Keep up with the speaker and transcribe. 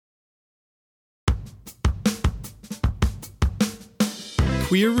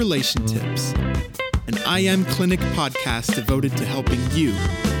Queer Relation Tips, an IM Clinic podcast devoted to helping you,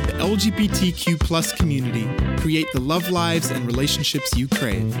 the LGBTQ plus community, create the love lives and relationships you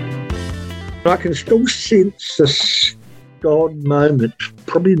crave. I can still sense this God moment,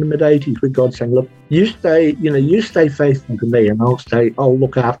 probably in the mid-'80s, with God saying, look, you stay faithful to me and I'll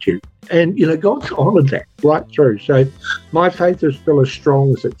look after you. And, God's honoured that right through. So my faith is still as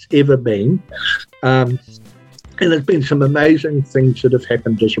strong as it's ever been. And there's been some amazing things that have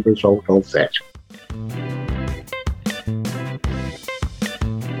happened as a result of that.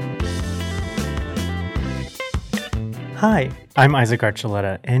 Hi, I'm Isaac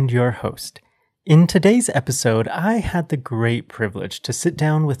Archuleta and your host. In today's episode, I had the great privilege to sit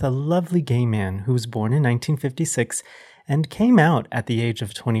down with a lovely gay man who was born in 1956 and came out at the age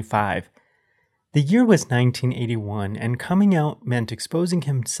of 25. The year was 1981, and coming out meant exposing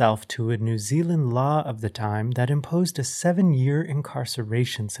himself to a New Zealand law of the time that imposed a 7-year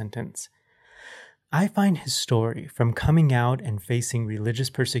incarceration sentence. I find his story, from coming out and facing religious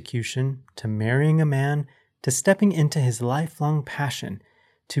persecution, to marrying a man, to stepping into his lifelong passion,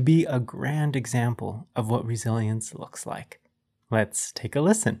 to be a grand example of what resilience looks like. Let's take a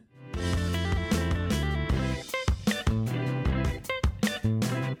listen.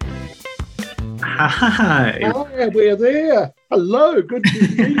 Hi, we're there. Hello, good to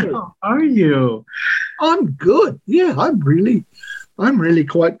see you. How are you? I'm good. Yeah, I'm really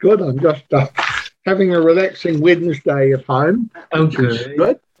quite good. I'm just having a relaxing Wednesday at home. Oh, good.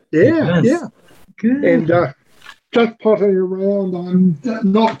 Good. Yeah, Yes. yeah. Good. And just potting around. I'm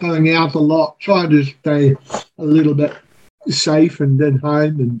not going out a lot, trying to stay a little bit safe and at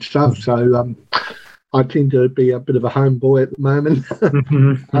home and stuff. So I tend to be a bit of a homeboy at the moment.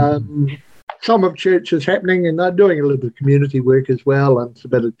 Some of church is happening, and they're doing a little bit of community work as well, and it's a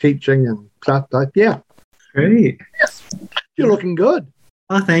bit of teaching and stuff. Yeah. Great. You're looking good.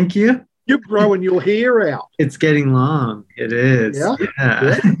 Oh, thank you. You're growing your hair out. It's getting long. It is. Yeah.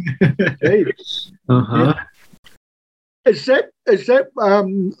 Jeez. Uh-huh. Yeah. Is that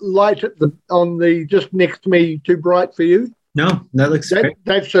light on the just next to me too bright for you? No, that looks great.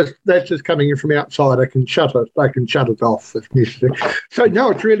 That's just coming in from outside. I can shut it off if necessary. So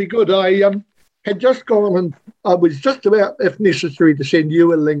no, it's really good. I had just gone and I was just about, if necessary, to send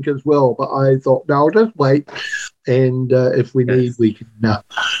you a link as well, but I thought, no, I'll just wait, and if we need, we can.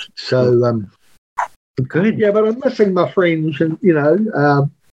 So good. Yeah, but I'm missing my friends, and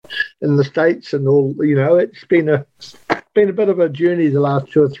in the States and all. It's been a bit of a journey the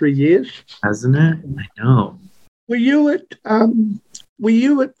last 2 or 3 years, Hasn't it? I know. Were you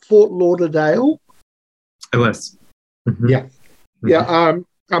at Fort Lauderdale? I was. Mm-hmm. Yeah. Mm-hmm. Yeah.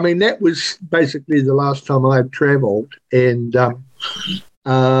 I mean, that was basically the last time I had travelled, and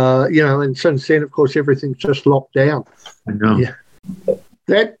and since then, of course, everything's just locked down. I know. Yeah.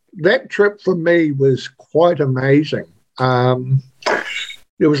 That trip for me was quite amazing. There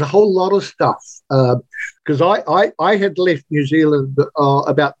was a whole lot of stuff because I had left New Zealand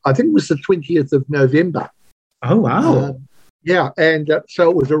about, I think it was the 20th of November. Oh, wow. Yeah, and so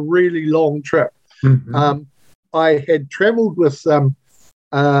it was a really long trip. Mm-hmm. I had travelled with,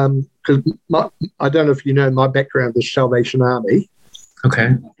 because I don't know if you know, my background is Salvation Army.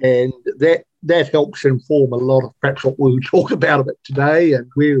 Okay. And that helps inform a lot of perhaps what we'll talk about a bit today.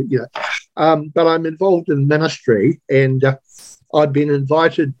 And but I'm involved in ministry, and I'd been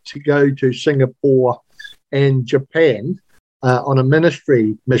invited to go to Singapore and Japan on a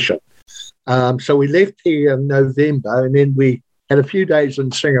ministry mission. So we left here in November, and then we had a few days in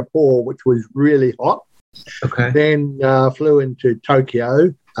Singapore, which was really hot. Okay. Then flew into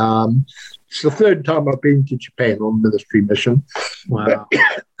Tokyo. It's the third time I've been to Japan on ministry mission. Wow.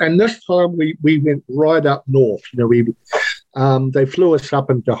 And this time we went right up north. They flew us up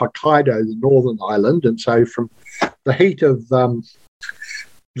into Hokkaido, the northern island, and so from the heat of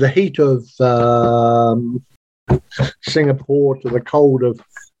Singapore to the cold of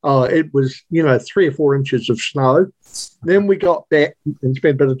it was 3 or 4 inches of snow. Then we got back and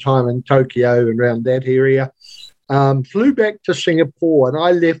spent a bit of time in Tokyo and around that area. Flew back to Singapore, and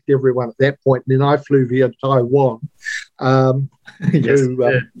I left everyone at that point. And then I flew via Taiwan to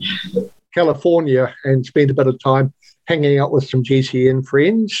California and spent a bit of time hanging out with some GCN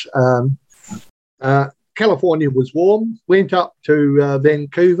friends. California was warm. Went up to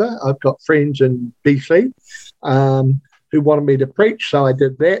Vancouver. I've got friends in BC who wanted me to preach, so I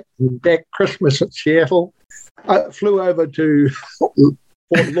did that. And back Christmas at Seattle. I flew over to Fort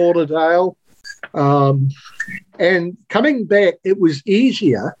Lauderdale. And coming back, it was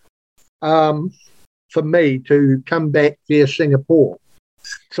easier for me to come back via Singapore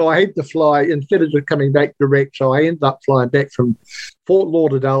So I had to fly, instead of just coming back direct, so I ended up flying back from Fort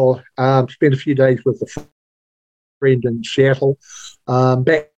Lauderdale, spent a few days with a friend in Seattle,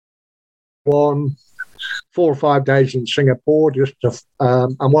 back on 4 or 5 days in Singapore just to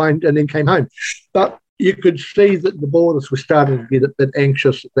unwind, and then came home. But you could see that the borders were starting to get a bit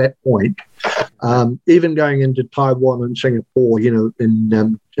anxious at that point. Even going into Taiwan and Singapore,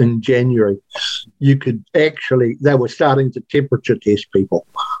 in January, you could actually, they were starting to temperature test people.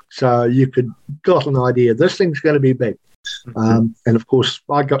 So you got an idea, this thing's going to be big. And of course,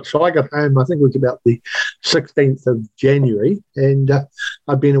 I got home, I think it was about the 16th of January, and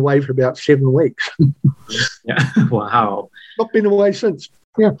I've been away for about 7 weeks. Yeah. Wow. Not been away since.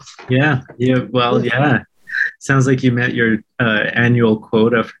 Yeah. Well, yeah. Sounds like you met your annual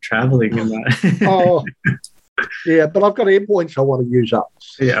quota for traveling in that. Oh, yeah, but I've got airpoints I want to use up.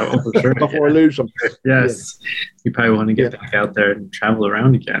 Yeah, for sure. Before I lose them. Yes. Yeah. You probably want to get back out there and travel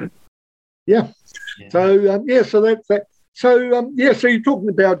around again. Yeah. So, so that's that. So, so you're talking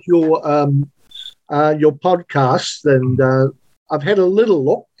about your podcasts, and I've had a little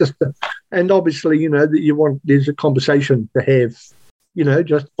look, and obviously, that there's a conversation to have,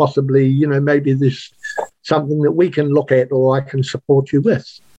 just possibly, maybe there's something that we can look at or I can support you with.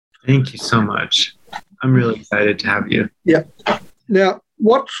 Thank you so much. I'm really excited to have you. Yeah. Now,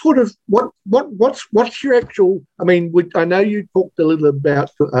 what's your actual, I know you talked a little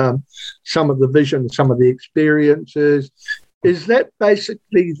about some of the vision, some of the experiences. Is that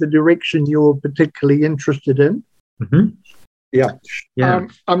basically the direction you're particularly interested in? Mm-hmm. Yeah.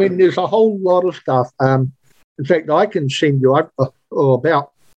 There's a whole lot of stuff. In fact, I can send you,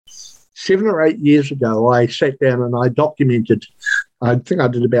 about 7 or 8 years ago, I sat down and I documented, I think I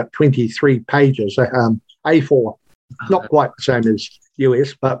did about 23 pages, A4, not quite the same as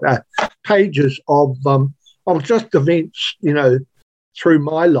US, but pages of just events, through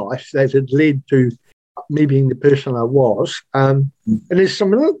my life that had led to me being the person I was. And there's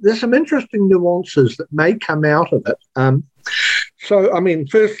some interesting nuances that may come out of it.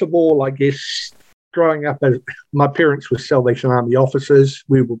 First of all, I guess, growing up, my parents were Salvation Army officers.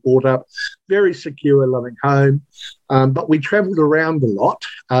 We were brought up very secure, loving home, but we travelled around a lot.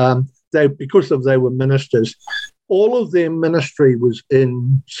 Because they were ministers, all of their ministry was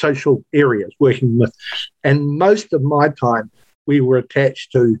in social areas, working with, and most of my time we were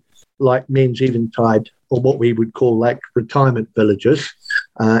attached to like Men's Eventide, or what we would call like retirement villages,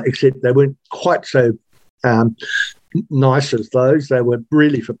 except they weren't quite so nice as those. They were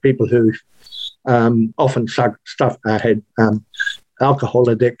really for people who often had alcohol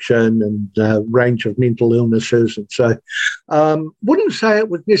addiction and a range of mental illnesses. And so wouldn't say it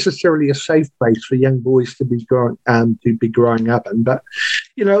was necessarily a safe place for young boys to be growing up in. But,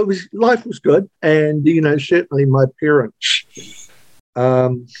 life was good. And, certainly my parents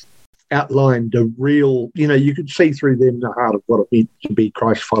outlined a real, you could see through them the heart of what it meant to be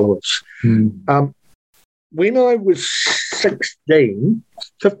Christ followers. When I was 15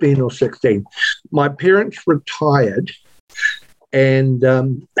 or 16, my parents retired, and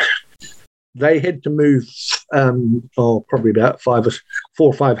they had to move probably about 400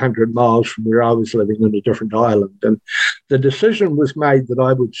 or 500 miles from where I was living on a different island. And the decision was made that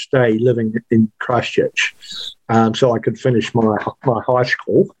I would stay living in Christchurch so I could finish my high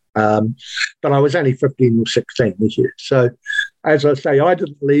school. But I was only 15 or 16 this year. So, as I say, I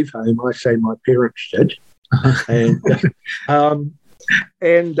didn't leave home. I say my parents did.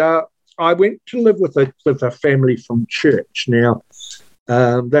 And I went to live with a family from church. Now,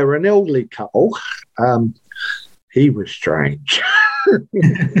 they were an elderly couple. He was strange.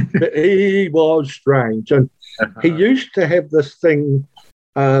 He was strange. And he used to have this thing.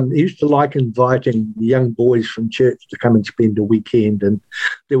 He used to like inviting the young boys from church to come and spend a weekend. And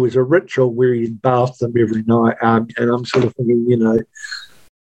there was a ritual where he'd bath them every night. And I'm sort of thinking,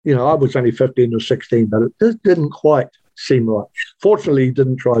 I was only 15 or 16, but it just didn't quite seem right. Fortunately, he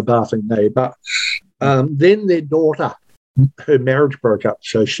didn't try bathing me. But then their daughter, her marriage broke up,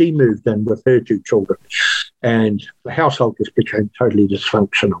 so she moved in with her 2 children, and the household just became totally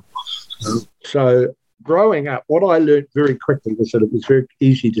dysfunctional. So growing up, what I learned very quickly was that it was very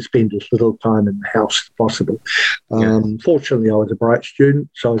easy to spend as little time in the house as possible. Fortunately, I was a bright student,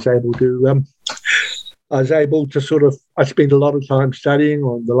 so I was able to I spent a lot of time studying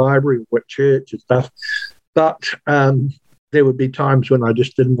on the library, or at church and stuff. But there would be times when I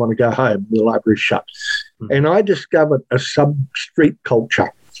just didn't want to go home. The library's shut. And I discovered a sub-street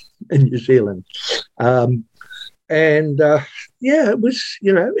culture in New Zealand. It was,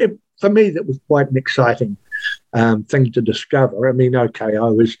 for me, that was quite an exciting thing to discover. I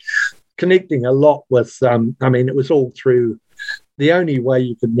was connecting a lot with, it was all through the only way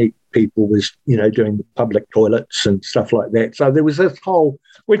you could meet people was, doing the public toilets and stuff like that. So there was this whole,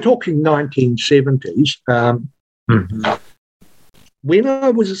 we're talking 1970s. When I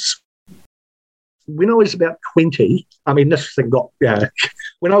was about 20, I mean, this thing got,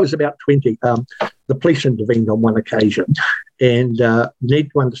 when I was about 20, the police intervened on one occasion. And you need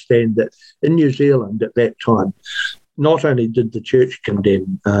to understand that in New Zealand at that time, not only did the church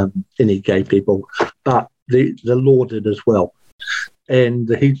condemn any gay people, but the law did as well. And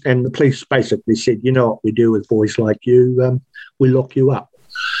the police basically said, you know what we do with boys like you? We lock you up.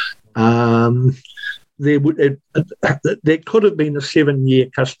 There could have been a 7-year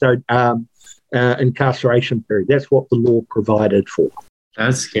incarceration period. That's what the law provided for.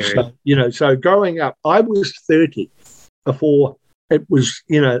 That's scary. So, so growing up, I was 30 before it was,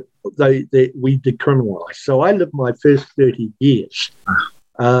 we decriminalised. So I lived my first 30 years,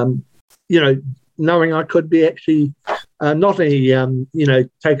 knowing I could be actually not only,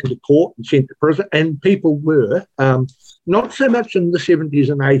 taken to court and sent to prison, and people were, not so much in the 70s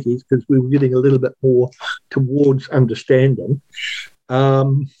and 80s because we were getting a little bit more towards understanding.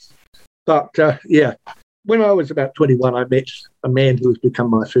 When I was about 21, I met a man who has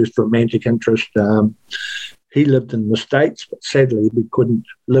become my first romantic interest. He lived in the States, but sadly we couldn't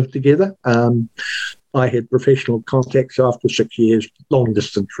live together. I had professional contacts after 6 years.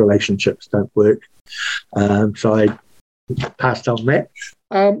 Long-distance relationships don't work. So I passed on that.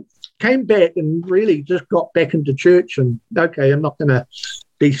 Came back and really just got back into church and, okay, I'm not going to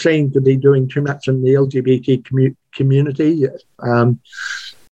be seen to be doing too much in the LGBT community.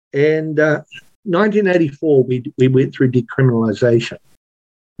 1984, we went through decriminalisation.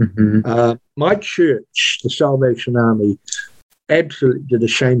 My church, the Salvation Army, absolutely did a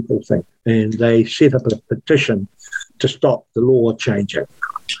shameful thing, and they set up a petition to stop the law changing.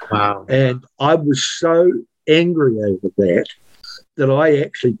 Wow. And I was so angry over that I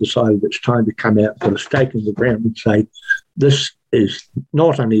actually decided it's time to come out, put a stake in the ground and say, this is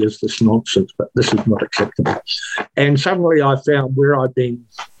not only is this nonsense, but this is not acceptable. And suddenly I found where I've been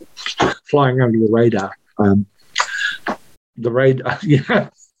flying under the radar.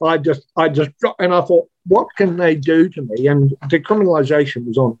 I just dropped, and I thought, what can they do to me? And decriminalisation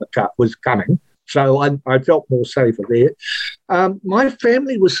was coming, so I felt more safer there. My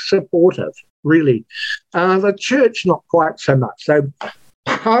family was supportive, really. The church, not quite so much. So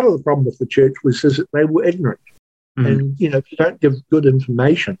part of the problem with the church was that they were ignorant, and you don't give good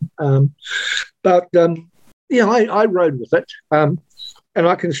information. I rode with it, and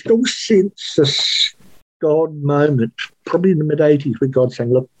I can still sense this God moment, probably in the mid-'80s, with God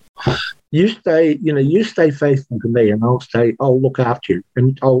saying, "Look, you stay faithful to me, and I'll look after you."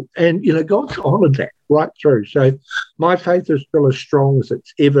 And God's honoured that right through. So my faith is still as strong as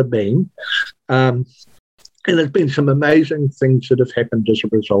it's ever been, and there's been some amazing things that have happened as a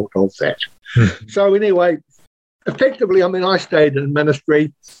result of that. So anyway, effectively, I stayed in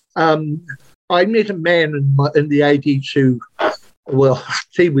ministry. I met a man in the 80s who, well,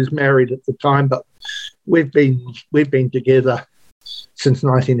 he was married at the time, but we've been together since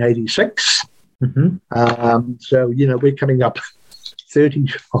 1986. So, we're coming up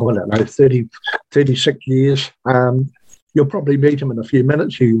 36 years. You'll probably meet him in a few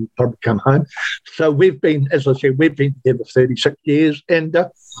minutes. He'll probably come home. So we've been together 36 years, and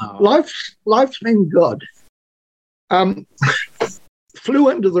life's been good. Flew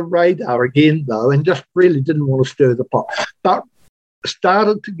under the radar again, though, and just really didn't want to stir the pot. But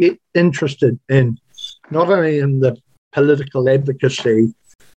started to get interested in not only in the political advocacy,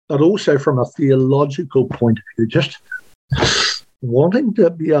 but also from a theological point of view, just wanting to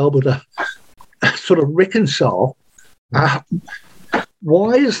be able to sort of reconcile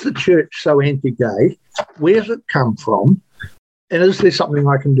why is the church so anti-gay? Where's it come from? And is there something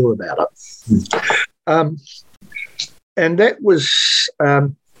I can do about it? And that was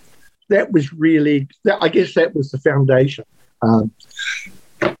really, I guess that was the foundation.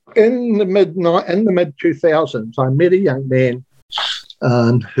 In the mid 2000s, I met a young man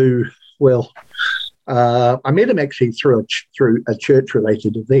who, I met him actually through a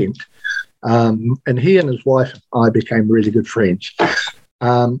church-related event, and he and his wife and I became really good friends.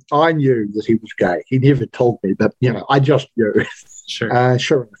 I knew that he was gay. He never told me, but I just knew. Sure.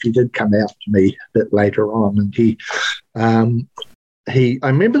 Sure enough, he did come out to me a bit later on, and I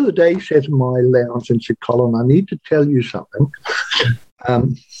remember the day he sat in my lounge and said, "Colin, I need to tell you something.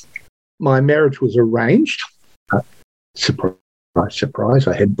 My marriage was arranged." Surprise, surprise,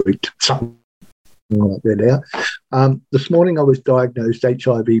 I had worked something like that out. This morning I was diagnosed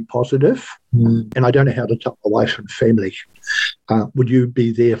HIV positive, and I don't know how to tell my wife and family. Would you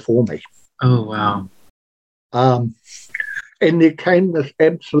be there for me? Oh, wow. And there came this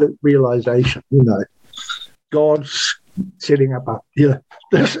absolute realization, God's setting up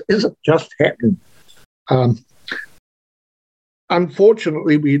this isn't just happening.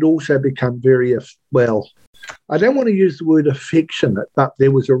 Unfortunately, we'd also become very, I don't want to use the word affectionate, but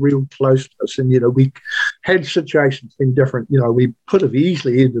there was a real closeness. And, we had situations in different, we could have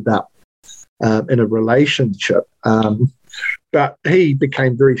easily ended up in a relationship. But he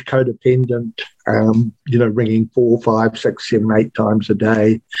became very codependent, ringing 4, 5, 6, 7, 8 times a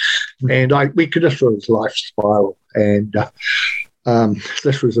day. And we could have saw his life spiral. And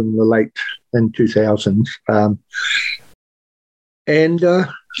this was in 2000s.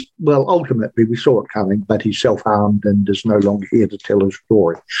 Ultimately, we saw it coming, but he self-harmed and is no longer here to tell his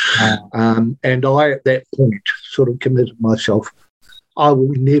story. And I, at that point, sort of committed myself, I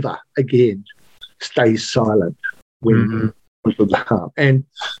will never again stay silent when it was of the harm. And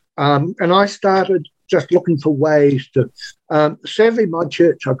I started just looking for ways to, sadly, my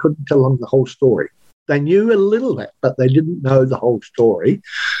church, I couldn't tell them the whole story. They knew a little bit, but they didn't know the whole story.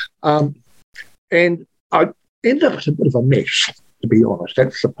 And I ended up with a bit of a mess, to be honest.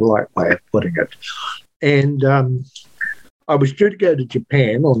 That's the polite way of putting it. And I was due to go to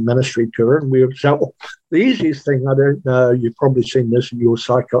Japan on ministry tour, and we were so the easiest thing, I don't know, you've probably seen this in your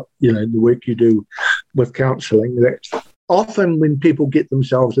in the work you do with counselling, that often when people get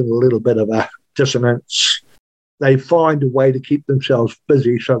themselves in a little bit of a dissonance, they find a way to keep themselves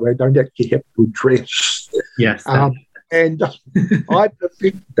busy so they don't actually have to address. Yes. And I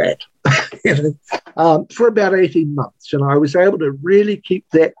perfected that for about 18 months. And I was able to really keep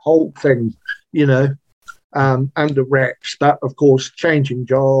that whole thing, under wraps. But, of course, changing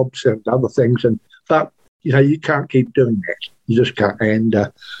jobs and other things. But you can't keep doing that. You just can't.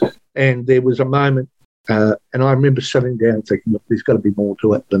 And there was a moment, and I remember sitting down thinking, look, there's got to be more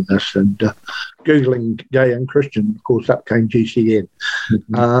to it than this. And Googling gay and Christian, of course, up came GCN.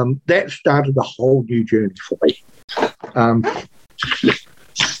 That started a whole new journey for me.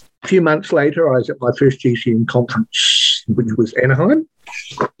 A few months later, I was at my first GCN conference, which was Anaheim.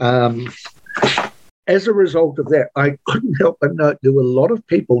 As a result of that, I couldn't help but note there were a lot of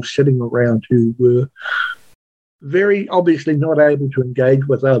people sitting around who were very obviously not able to engage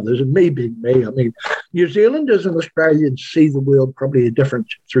with others, and me being me. I mean, New Zealanders and Australians see the world probably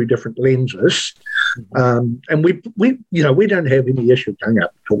through different lenses, and we don't have any issue going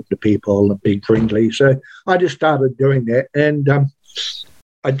up and talking to people and being friendly. So I just started doing that, and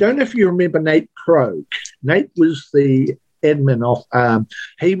I don't know if you remember Nate Krogh. Nate was the admin of.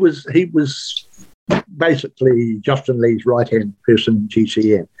 He was basically Justin Lee's right-hand person in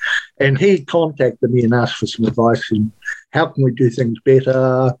GCN. And he contacted me and asked for some advice on how can we do things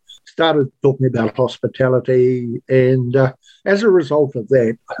better, started talking about hospitality. And as a result of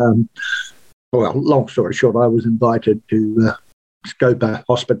that, long story short, I was invited to scope a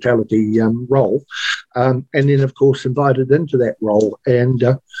hospitality role. And then, of course, invited into that role. And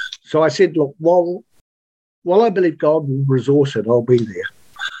so I said, look, while I believe God will resource it, I'll be there.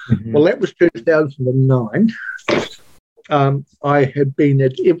 Well, that was 2009. I had been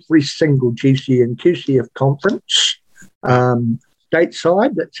at every single GCN QCF conference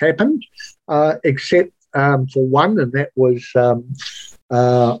stateside that's happened, except for one, and that was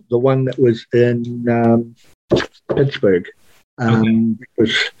the one that was in Pittsburgh.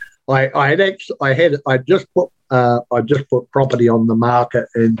 Because I just put property on the market,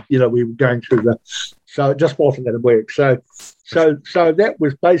 and we were going through so it just wasn't going to work. So that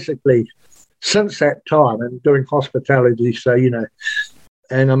was basically since that time, and doing hospitality. So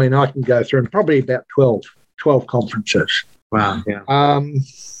and I mean I can go through and probably about 12 conferences. Wow. Yeah.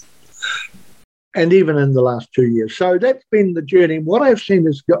 And even in the last 2 years. So that's been the journey. What I've seen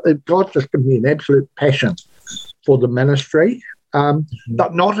is God just given me an absolute passion for the ministry,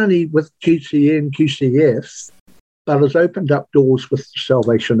 but not only with GCN, QCF, but has opened up doors with the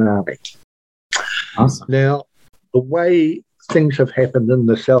Salvation Army. Awesome. Now, the way things have happened in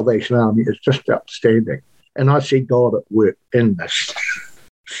the Salvation Army is just outstanding. And I see God at work in this.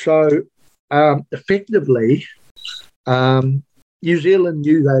 So, effectively, New Zealand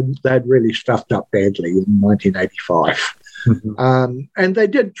knew they'd really stuffed up badly in 1985. And they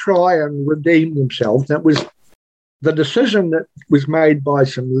did try and redeem themselves. That was the decision that was made by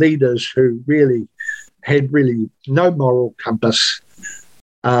some leaders who had no moral compass.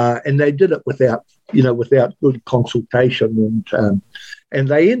 And they did it without good consultation, and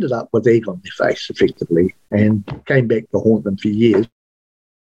they ended up with egg on their face, effectively, and came back to haunt them for years.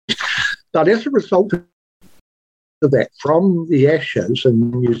 But as a result of that, from the ashes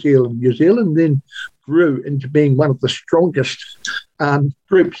in New Zealand then grew into being one of the strongest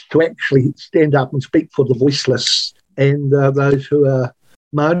groups to actually stand up and speak for the voiceless and those who are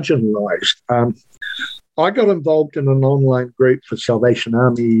marginalised. I got involved in an online group for Salvation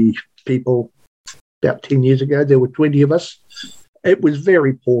Army people about 10 years ago. There were 20 of us. It was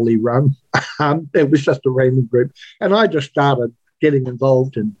very poorly run. It was just a random group. And I just started getting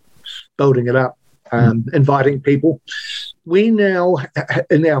involved and building it up, inviting people. We now,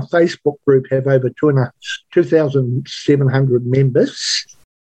 in our Facebook group, have over 2,700 members.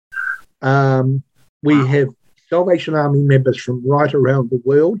 We have Salvation Army members from right around the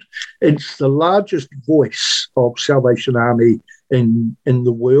world. It's the largest voice of Salvation Army in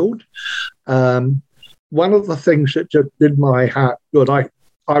the world. One of the things that just did my heart good, I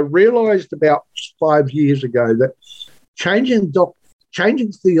realised about 5 years ago that changing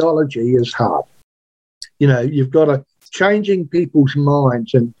theology is hard. You know, you've got to changing people's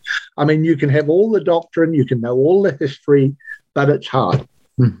minds. And I mean, you can have all the doctrine, you can know all the history, but it's hard.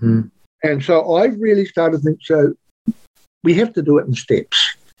 Mm-hmm. And so I really started to think, so we have to do it in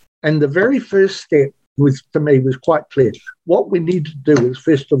steps. And the very first step to me was quite clear. What we need to do is,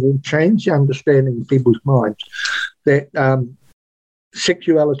 first of all, change the understanding of people's minds that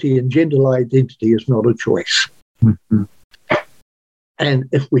sexuality and gender identity is not a choice. Mm-hmm. And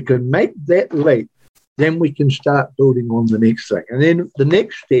if we can make that leap, then we can start building on the next thing. And then the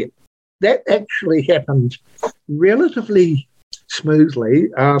next step, that actually happened relatively smoothly.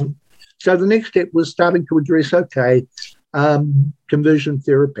 So the next step was starting to address, conversion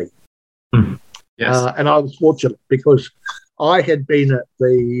therapy. Mm-hmm. Yes. And I was fortunate because I had been at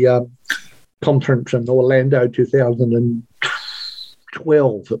the conference in Orlando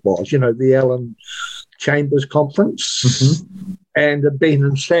 2012, it was, the Alan Chambers conference, mm-hmm. and had been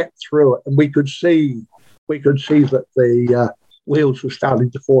and sat through it, and we could see that the wheels were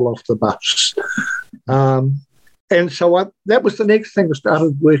starting to fall off the bus. And so that was the next thing I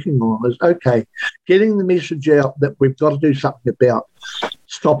started working on is, getting the message out that we've got to do something about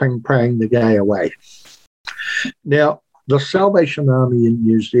stopping praying the gay away. Now, the Salvation Army in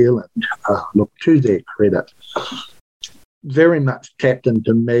New Zealand, look, to their credit, very much tapped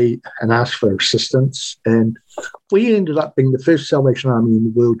into me and asked for assistance. And we ended up being the first Salvation Army in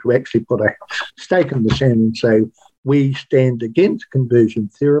the world to actually put a stake in the sand and say, we stand against conversion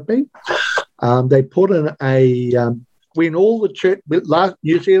therapy. They put in when all the church,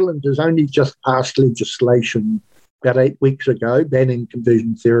 New Zealand has only just passed legislation about 8 weeks ago banning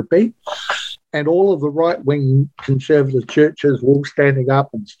conversion therapy. And all of the right-wing conservative churches were all standing up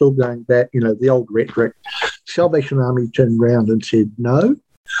and still going back, the old rhetoric. Salvation Army turned around and said, no,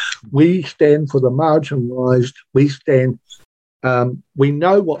 we stand for the marginalised. We stand, we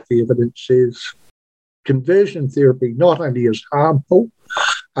know what the evidence is. Conversion therapy not only is harmful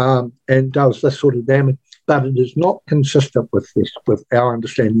and does this sort of damage, but it is not consistent with our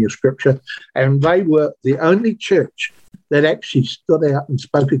understanding of Scripture. And they were the only church that actually stood out and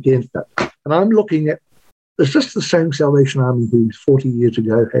spoke against it. And I'm looking at, is this the same Salvation Army who 40 years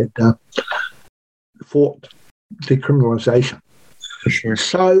ago had fought decriminalisation? For sure.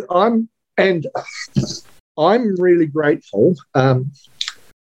 So I'm really grateful.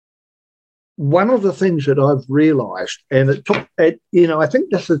 One of the things that I've realised, and I think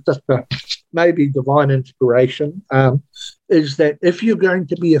this is just maybe divine inspiration, is that if you're going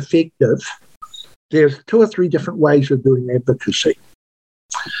to be effective, there's 2 or 3 different ways of doing advocacy.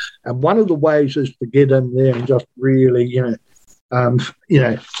 And one of the ways is to get in there and just really,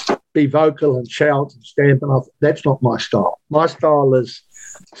 be vocal and shout and stamp. And that's not my style. My style was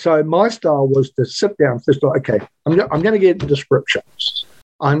to sit down first. I'm going to get into scriptures.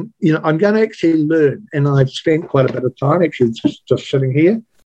 I'm going to actually learn, and I've spent quite a bit of time actually just sitting here.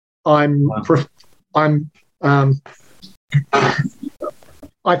 I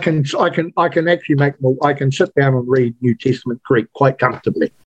can actually I can sit down and read New Testament Greek quite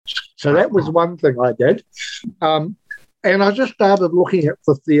comfortably. So that was one thing I did. And I just started looking at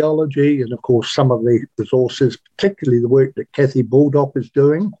the theology and, of course, some of the resources, particularly the work that Kathy Baldock is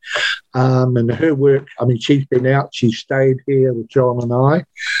doing. And her work, she's been out, she stayed here with John and I.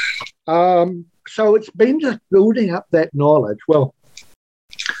 So it's been just building up that knowledge. Well,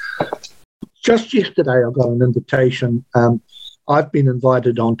 just yesterday I got an invitation. I've been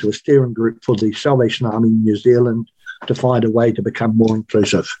invited onto a steering group for the Salvation Army in New Zealand to find a way to become more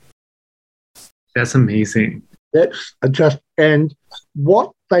inclusive. That's amazing. That's just, and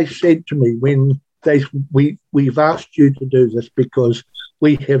what they said to me when we've asked you to do this because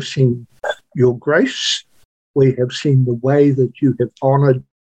we have seen your grace, we have seen the way that you have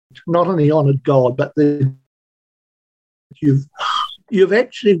not only honoured God, but you've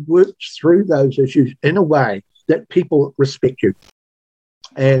actually worked through those issues in a way that people respect you.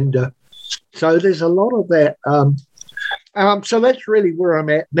 And so there's a lot of that. So that's really where I'm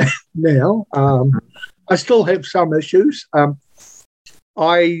at now. I still have some issues.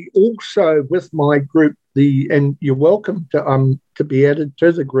 I also, with my group, and you're welcome to be added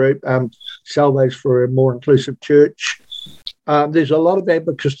to the group, Salvos for a More Inclusive Church. There's a lot of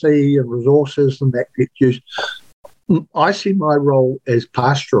advocacy and resources and that gets used. I see my role as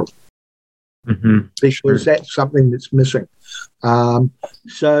pastoral because that's something that's missing.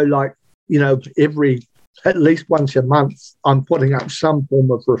 So, like, at least once a month, I'm putting up some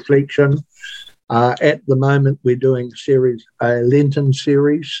form of reflection. At the moment, we're doing a Lenten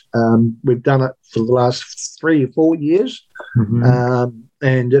series. We've done it for the last 3 or 4 years,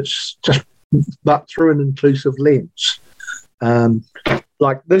 and it's just but through an inclusive lens.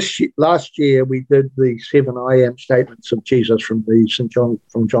 Like last year, we did the 7 I am statements of Jesus from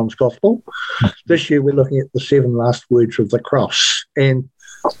John's Gospel. This year, we're looking at the 7 last words of the cross, and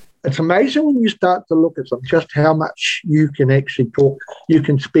it's amazing when you start to look at them, just how much you can actually talk. You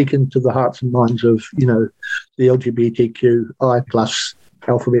can speak into the hearts and minds of, the LGBTQI plus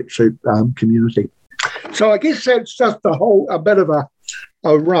alphabet soup community. So I guess that's just a bit of a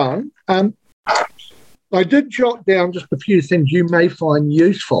run. I did jot down just a few things you may find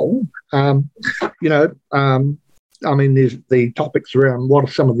useful. There's the topics around what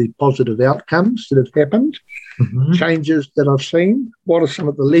are some of the positive outcomes that have happened, changes that I've seen, what are some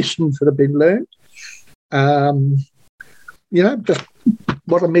of the lessons that have been learned. Just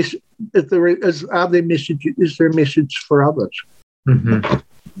what a message. Is there a message for others?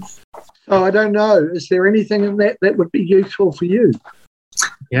 So I don't know. Is there anything in that would be useful for you?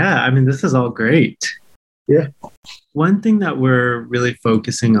 Yeah, this is all great. Yeah. One thing that we're really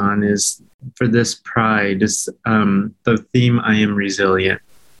focusing on is, for this Pride, is the theme, I am resilient.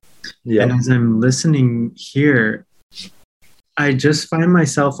 Yeah. And as I'm listening here, I just find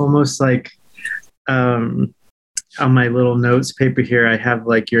myself almost like on my little notes paper here, I have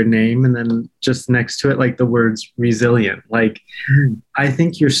like your name and then just next to it, like the words resilient. Like, I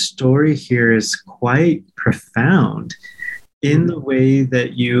think your story here is quite profound in the way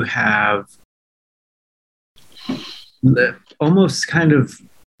that you have almost kind of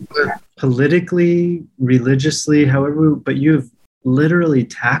politically, religiously, however, but you've literally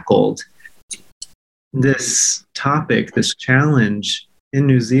tackled this topic, this challenge in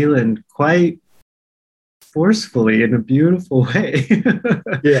New Zealand quite forcefully in a beautiful way.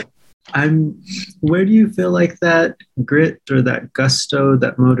 Yeah. Where do you feel like that grit or that gusto,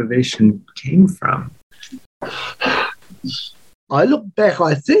 that motivation came from? I look back,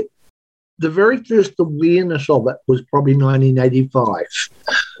 I think the very first awareness of it was probably 1985,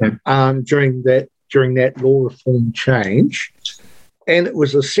 during that law reform change. And it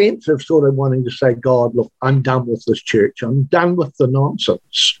was a sense of sort of wanting to say, God, look, I'm done with this church. I'm done with the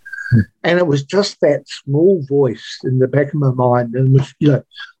nonsense. And it was just that small voice in the back of my mind. And it was,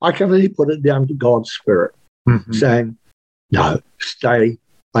 I can only put it down to God's Spirit saying, no, stay.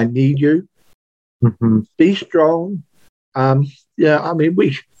 I need you. Be strong. When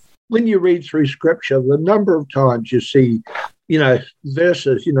you read through Scripture, the number of times you see,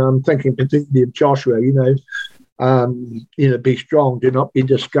 verses, I'm thinking particularly of Joshua, be strong, do not be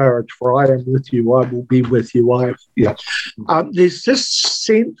discouraged, for I am with you, I will be with you. There's this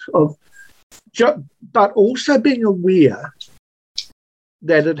sense of, but also being aware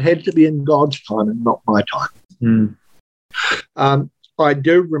that it had to be in God's time and not my time. I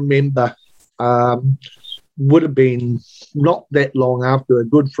do remember, would have been not that long after, a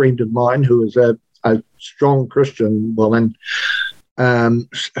good friend of mine who was a strong Christian woman,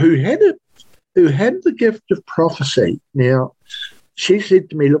 who had the gift of prophecy. Now, she said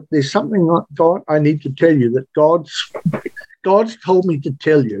to me, look, there's something like God, I need to tell you that God's told me to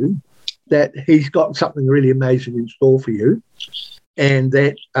tell you that he's got something really amazing in store for you, and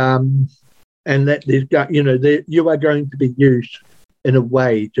that there's, you are going to be used in a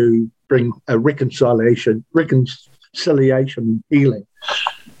way to bring a reconciliation, healing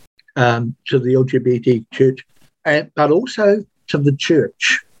to the LGBT church, but also to the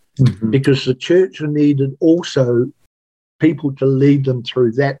church, because the church needed also people to lead them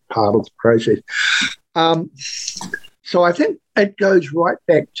through that part of the process. So I think it goes right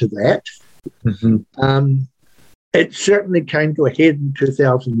back to that. It certainly came to a head in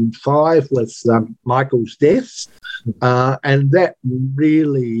 2005 with Michael's death, and that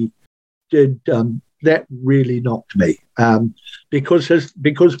really knocked me, because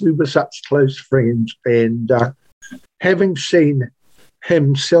we were such close friends, and having seen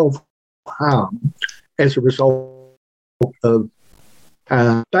himself harmed as a result of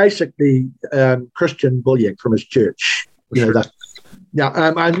basically Christian bullying from his church. And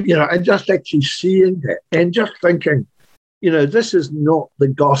just actually seeing that and just thinking, this is not the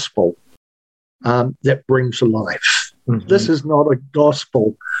gospel that brings life. Mm-hmm. This is not a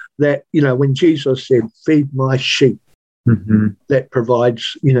gospel that, when Jesus said, feed my sheep, mm-hmm. that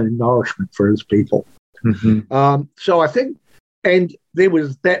provides, nourishment for his people. Mm-hmm. So I think, and there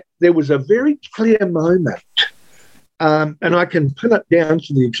was a very clear moment, and I can pin it down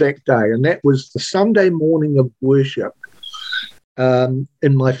to the exact day, and that was the Sunday morning of worship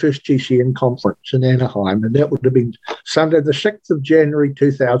in my first GCN conference in Anaheim, and that would have been Sunday, the 6th of January,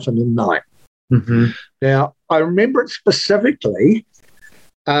 2009. Mm-hmm. Now, I remember it specifically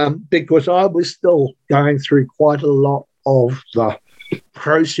because I was still going through quite a lot of the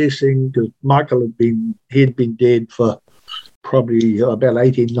processing, because Michael had been dead for probably about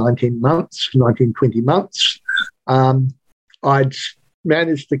 18, 20 months. I'd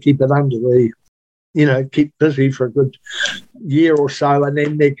managed to keep it under the, keep busy for a good year or so. And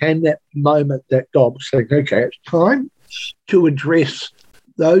then there came that moment that God was saying, okay, it's time to address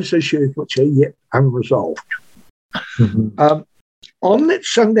those issues which are yet unresolved. Mm-hmm. On that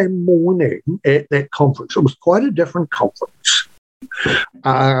Sunday morning at that conference, it was quite a different conference.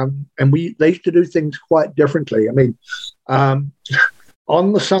 And they used to do things quite differently. I mean,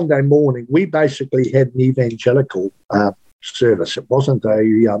 on the Sunday morning, we basically had an evangelical service. It wasn't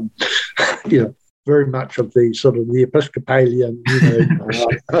a, very much of the sort of the Episcopalian,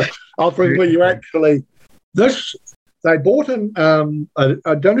 offering where you actually, they brought in,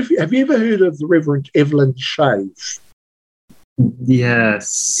 I don't know have you ever heard of the Reverend Evelyn Shave?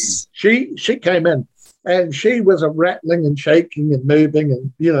 Yes. She came in and she was a rattling and shaking and moving,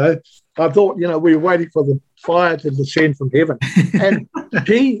 and, I thought, we were waiting for the fire to descend from heaven. And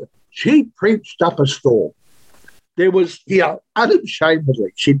she preached up a storm. There was,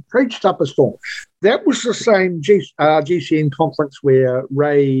 unashamedly, she preached up a storm. That was the same GCN conference where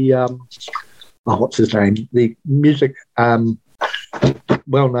Ray, what's his name? The music,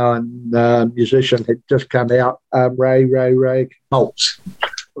 well-known musician had just come out, Ray Maltz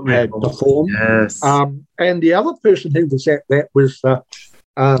had performed. Yes. And the other person who was at that was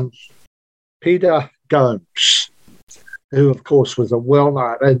Peter Gomes, who, of course, was a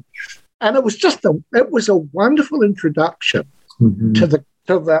well-known, and it was just a wonderful introduction mm-hmm. to the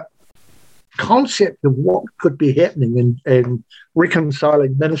concept of what could be happening in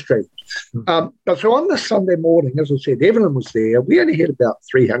reconciling ministry. Mm-hmm. But so on the Sunday morning, as I said, Evelyn was there. We only had about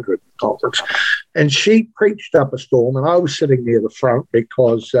 300 at the conference, and she preached up a storm, and I was sitting near the front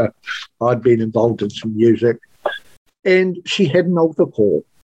because I'd been involved in some music, and she had an altar call.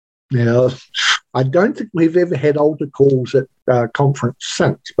 Now, I don't think we've ever had altar calls at conference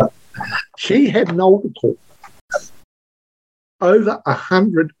since, but she had an altar call. Over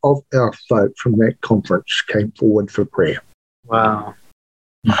 100 of our folk from that conference came forward for prayer. Wow.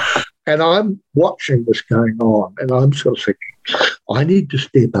 And I'm watching this going on, and I'm sort of thinking, I need to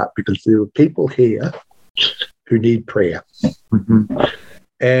step up because there are people here who need prayer. Mm-hmm.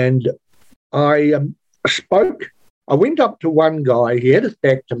 And I spoke. I went up to one guy. He had his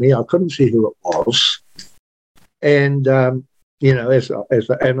back to me. I couldn't see who it was. And, as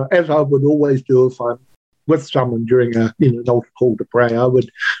I would always do if I'm with someone during an altar call to pray, I would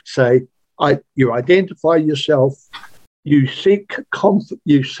say, you identify yourself. You seek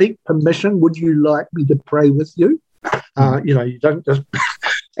permission. Would you like me to pray with you? You don't just,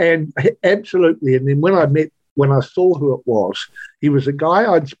 and absolutely. And then when I saw who it was, he was a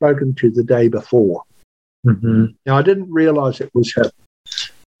guy I'd spoken to the day before. Mm-hmm. Now, I didn't realize it was him.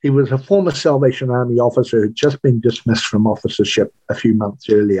 He was a former Salvation Army officer who had just been dismissed from officership a few months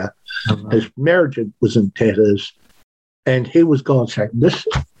earlier. Mm-hmm. His marriage was in tatters, and he was God saying, this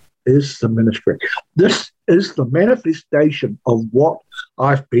is the ministry. This is the manifestation of what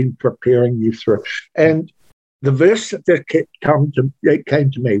I've been preparing you through. And the verse that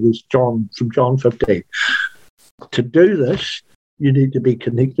came to me was from John 15. To do this, you need to be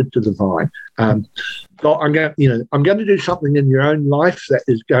connected to the vine. God, I'm going to do something in your own life that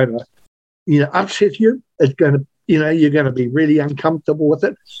is going to, upset you. It's going to, you're going to be really uncomfortable with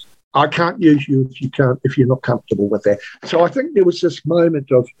it. I can't use you if you're not comfortable with that. So I think there was this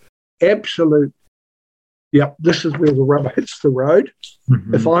moment of absolute, this is where the rubber hits the road.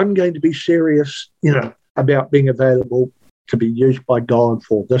 Mm-hmm. If I'm going to be serious, about being available to be used by God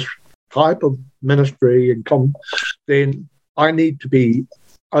for this type of ministry then I need to be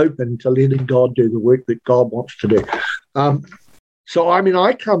open to letting God do the work that God wants to do. So,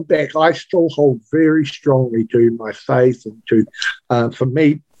 I come back, I still hold very strongly to my faith and to, for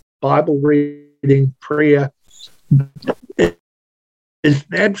me, Bible reading, prayer is an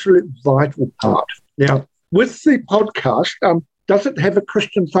absolute vital part. Now, with the podcast, does it have a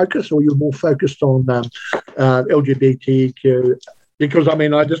Christian focus, or you're more focused on LGBTQ, because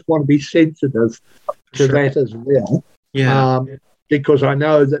I just want to be sensitive to that as well. Yeah. Because I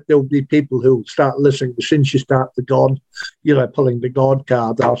know that there'll be people who'll start listening as soon as you start the God, pulling the God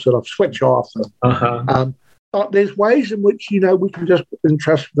card, they'll sort of switch off. But there's ways in which, we can just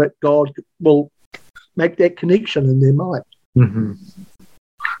entrust that God will make that connection in their mind. Mm-hmm.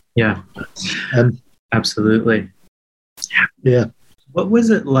 Yeah, absolutely. Yeah. What was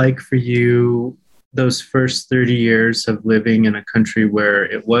it like for you those first 30 years of living in a country where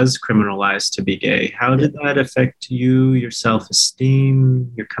it was criminalized to be gay? How did that affect you, your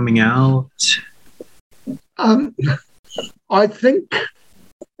self-esteem, your coming out? I think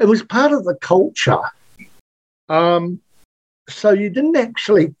it was part of the culture. So you didn't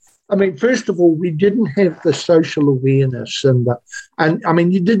actually, first of all, we didn't have the social awareness and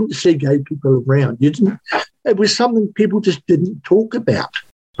you didn't see gay people around. It was something people just didn't talk about.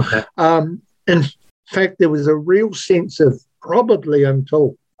 Okay. In fact, there was a real sense of, probably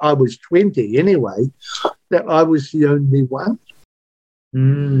until I was 20 anyway, that I was the only one.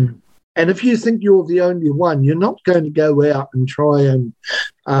 Mm. And if you think you're the only one, you're not going to go out and try and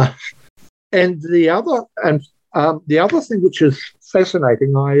the other thing which is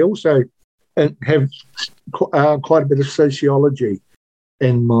fascinating, I also have quite a bit of sociology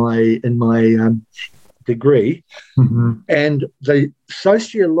in my degree, mm-hmm. and the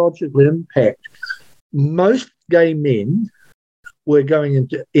sociological impact. Most gay men were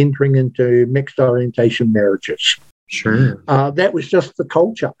entering into mixed orientation marriages. Sure. That was just the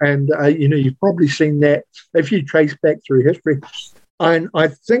culture, and you've probably seen that if you trace back through history. And I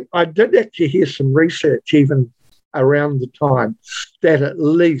think I did actually hear some research even around the time that at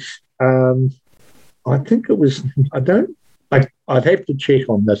least, I think it was, I'd have to check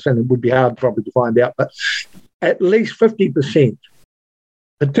on this, and it would be hard probably to find out, but at least 50%,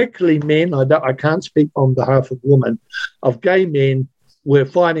 particularly men, I can't speak on behalf of women, of gay men were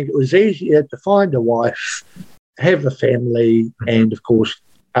finding it was easier to find a wife, have a family, and of course,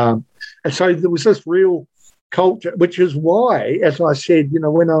 and so there was this real culture, which is why, as I said,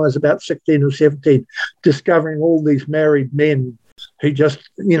 when I was about 16 or 17, discovering all these married men who just,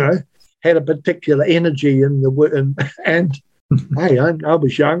 had a particular energy in the and hey, I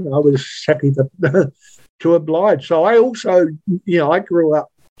was young, I was happy to oblige. So I also, I grew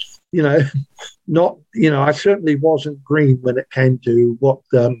up, not, I certainly wasn't green when it came to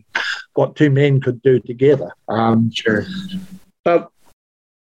what two men could do together. Sure. But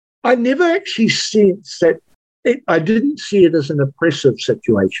I never actually sensed that. I didn't see it as an oppressive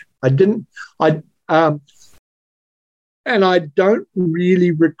situation. And I don't really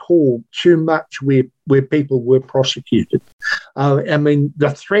recall too much where people were prosecuted.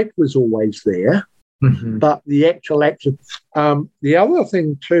 The threat was always there, mm-hmm. but the actual action. The other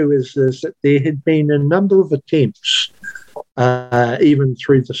thing too is that there had been a number of attempts, even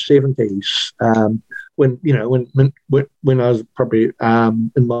through the 70s, when I was probably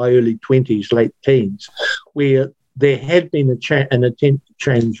in my early 20s, late teens, where there had been an attempt to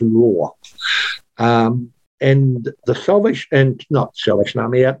change the law. And the Salvation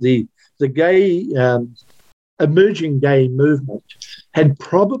Army, the gay, emerging gay movement had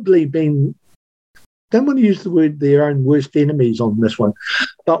probably been, don't want to use the word their own worst enemies on this one,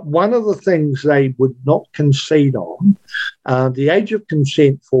 but one of the things they would not concede on, the age of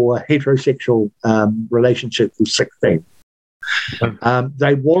consent for a heterosexual relationship was 16.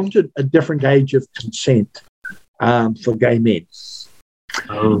 They wanted a different age of consent for gay men.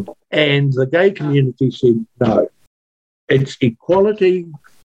 Oh. And the gay community said, no, it's equality,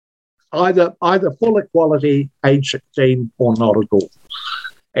 either full equality, age 16, or not at all.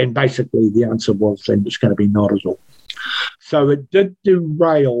 And basically the answer was then it's going to be not at all. So it did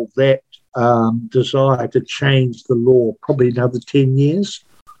derail that desire to change the law probably another 10 years.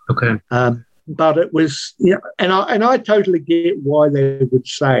 Okay. But it was, and I totally get why they would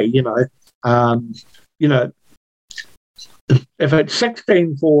say, if it's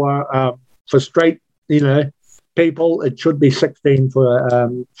 16 for straight, people, it should be 16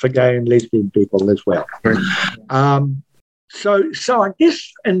 for gay and lesbian people as well. Right. So I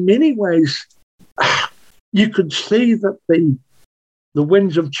guess in many ways you could see that the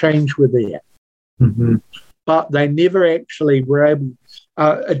winds of change were there, mm-hmm. but they never actually were able.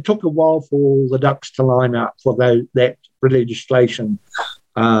 It took a while for all the ducks to line up for that legislation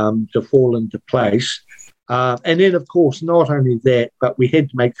to fall into place. And then, of course, not only that, but we had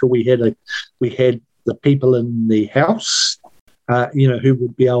to make sure we had the people in the House, who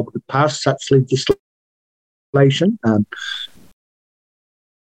would be able to pass such legislation.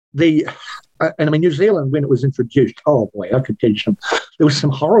 and I mean, New Zealand, when it was introduced, oh boy, I could tell you there was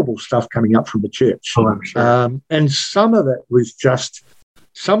some horrible stuff coming up from the church. Oh, I'm sure. And some of it was just,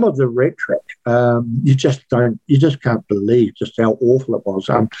 some of the rhetoric, you just can't believe just how awful it was.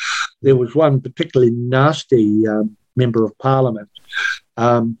 There was one particularly nasty member of parliament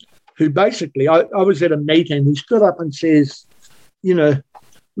who basically, I was at a meeting, he stood up and says, you know,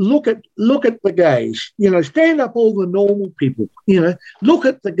 look at the gays, you know, stand up all the normal people, you know, look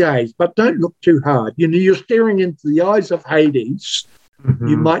at the gays, but don't look too hard. You know, you're staring into the eyes of Hades,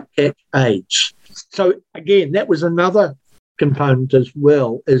 you might catch AIDS. So again, that was another component as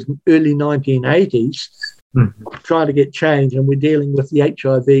well as early 1980s, trying to get change, and we're dealing with the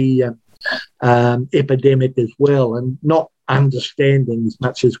HIV epidemic as well, and not understanding as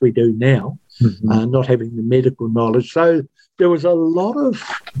much as we do now, not having the medical knowledge. So there was a lot of,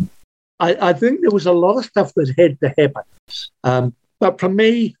 I think there was a lot of stuff that had to happen. But for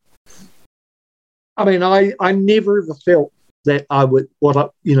me, I mean, I never ever felt that I would,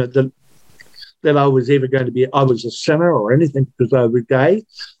 that I was ever going to be, I was a sinner or anything because I was gay.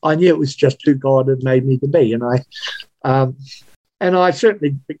 I knew it was just who God had made me to be. And I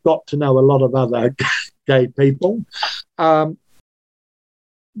certainly got to know a lot of other gay people. What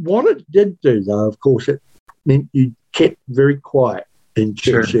it did do, though, of course, it meant you kept very quiet in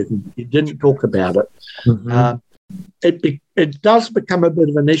church. Sure. You didn't talk about it. It does become a bit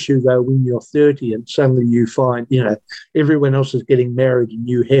of an issue, though, when you're 30 and suddenly you find, you know, everyone else is getting married and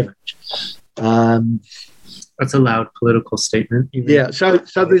you haven't. That's a loud political statement. Even. Yeah, so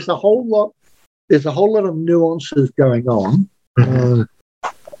there's a whole lot of nuances going on,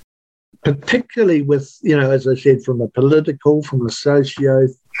 particularly with, you know, as I said, from a political, from a socio,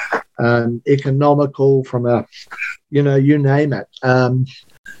 economical, from a, you know, you name it.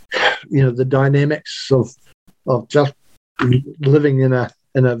 You know, the dynamics of just living in a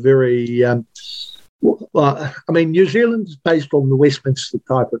very I mean, New Zealand is based on the Westminster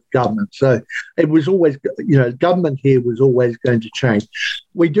type of government, so it was always, you know, government here was always going to change.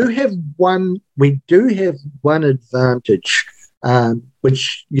 We do have one advantage,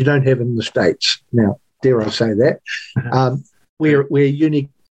 which you don't have in the States. Now, dare I say that? We're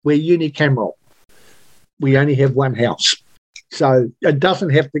unicameral. We only have one house, so it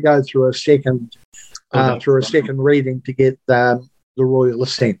doesn't have to go through a second reading to get the royal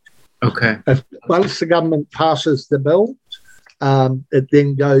assent. Okay. Once the government passes the bill, it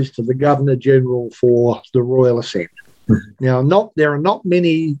then goes to the Governor General for the royal assent. Now, there are not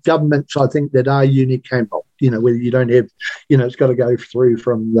many governments, I think, that are unicameral. You know, whether you don't have, you know, it's got to go through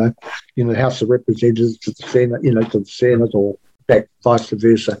from the, you know, House of Representatives to the Senate, you know, to the Senate, or back vice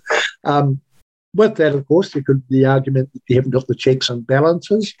versa. With that, of course, there could be the argument that you haven't got the checks and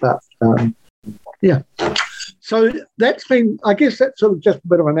balances, but yeah. So that's been, I guess that's sort of just a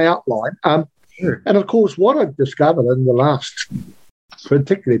bit of an outline. Sure. And of course, what I've discovered in the last,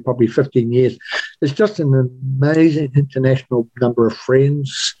 particularly probably 15 years, is just an amazing international number of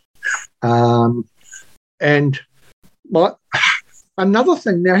friends. And another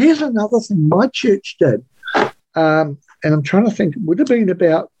thing, now here's another thing my church did, and I'm trying to think, it would have been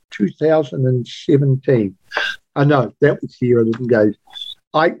about 2017. I know, that was the year I didn't go.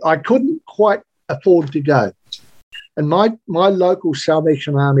 I couldn't quite afford to go. And my local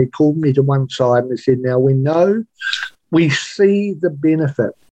Salvation Army called me to one side and they said, now we see the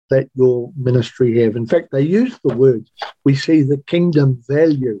benefit that your ministry have. In fact, they used the word, we see the kingdom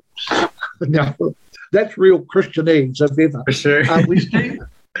value. Now, that's real Christianese, if ever. For sure. we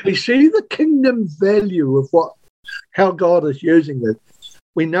see the kingdom value of how God is using it.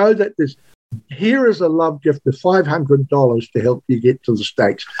 We know that here is a love gift of $500 to help you get to the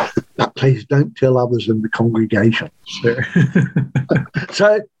States. But please don't tell others in the congregation. Sure.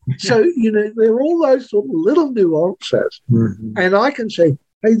 So, you know, there are all those sort of little nuances. And I can say,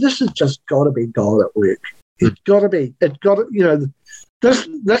 hey, this has just got to be God at work. It's got to, you know, this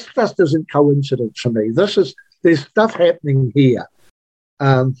just isn't coincidence for me. There's stuff happening here.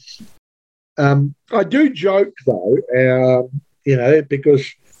 I do joke, though, you know, because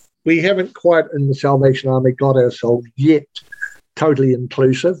we haven't quite in the Salvation Army got ourselves yet totally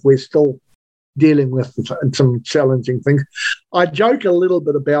inclusive. We're still dealing with some challenging things. I joke a little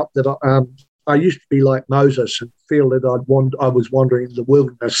bit about that. I used to be like Moses and feel that I was wandering in the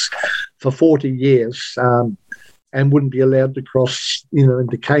wilderness for 40 years and wouldn't be allowed to cross, you know,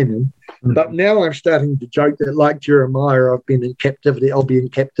 into Canaan. But now I'm starting to joke that, like Jeremiah, I've been in captivity. I'll be in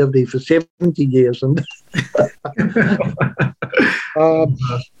captivity for 70 years, and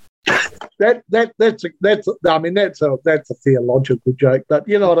that's a theological joke, but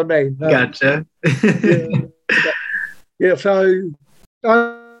you know what I mean. Gotcha. Yeah. So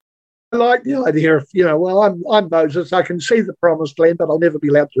like the idea of, well, I'm Moses. I can see the promised land, but I'll never be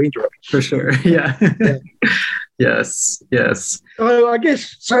allowed to enter it. For sure. Yeah. Yes. So I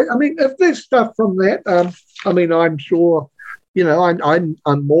guess so. I mean, if there's stuff from that, I'm sure,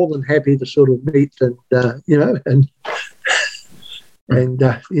 I'm more than happy to sort of meet and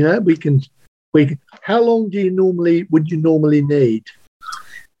we can. How long would you normally need?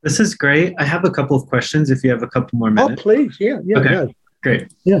 This is great. I have a couple of questions. If you have a couple more minutes. Oh, please. Yeah. Okay. No.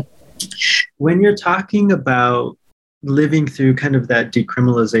 Great. Yeah. When you're talking about living through kind of that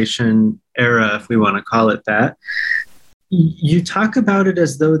decriminalization era, if we want to call it that, you talk about it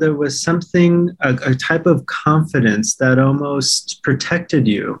as though there was something, a type of confidence that almost protected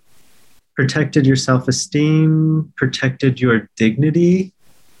you, protected your self-esteem, protected your dignity.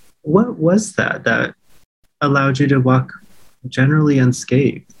 What was that allowed you to walk generally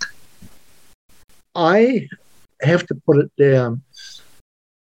unscathed? I have to put it down.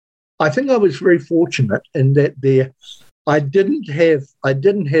 I think I was very fortunate in that I didn't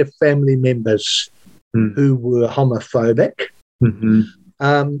have family members who were homophobic.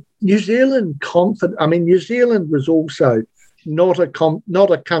 Mm-hmm. New Zealand was also not a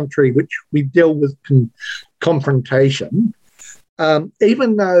country which we deal with confrontation,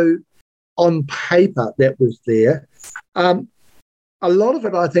 even though on paper that was there. A lot of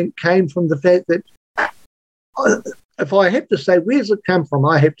it, I think, came from the fact that if I had to say, where's it come from?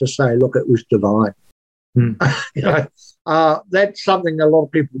 I have to say, look, it was divine. That's something a lot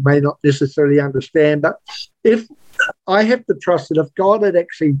of people may not necessarily understand. But if I have to trust that if God had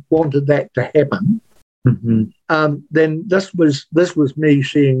actually wanted that to happen, then this was me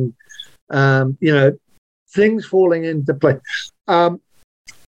seeing, things falling into place.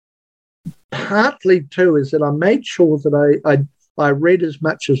 Partly too is that I made sure that I read as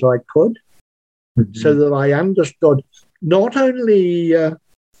much as I could. So that I understood not only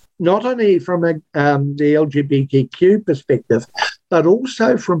from the LGBTQ perspective, but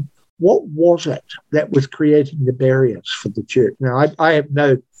also from what was it that was creating the barriers for the church. Now, I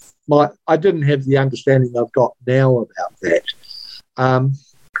didn't have the understanding I've got now about that.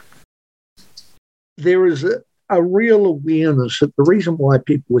 There is a real awareness that the reason why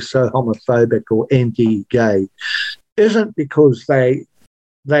people were so homophobic or anti-gay isn't because they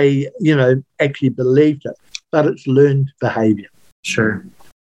actually believed it, but it's learned behaviour. Sure.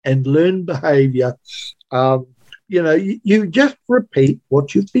 And learned behaviour, you just repeat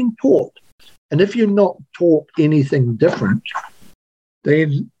what you've been taught. And if you're not taught anything different,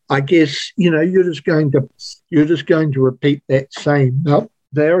 then I guess, you're just going to repeat that same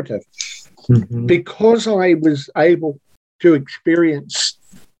narrative. Because I was able to experience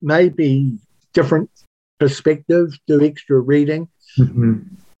maybe different perspectives, do extra reading,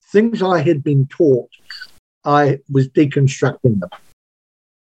 things I had been taught, I was deconstructing them.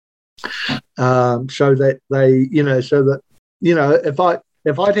 So that if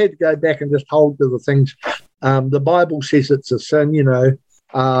I'd had to go back and just hold to the things, the Bible says it's a sin,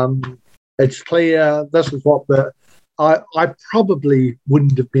 it's clear, this is what I probably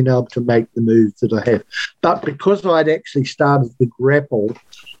wouldn't have been able to make the move that I have. But because I'd actually started to grapple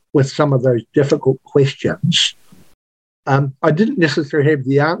with some of those difficult questions, I didn't necessarily have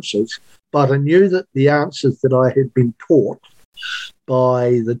the answers, but I knew that the answers that I had been taught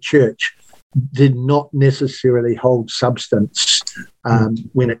by the church did not necessarily hold substance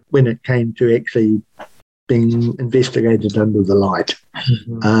when it came to actually being investigated under the light.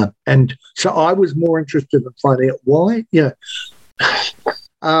 And so I was more interested in finding out why.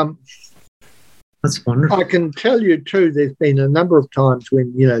 That's wonderful. I can tell you too, there's been a number of times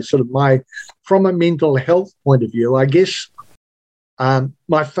when, from a mental health point of view, I guess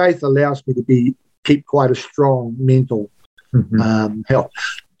my faith allows me to keep quite a strong mental health.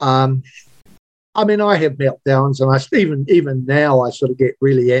 I have meltdowns, and even now I sort of get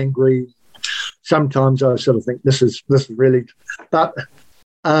really angry. Sometimes I sort of think this is really, but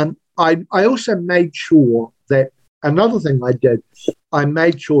I also made sure that another thing I did, I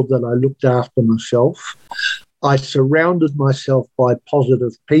made sure that I looked after myself. I surrounded myself by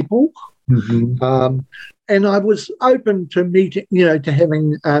positive people, and I was open to meeting, to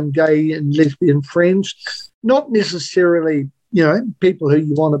having gay and lesbian friends, not necessarily, people who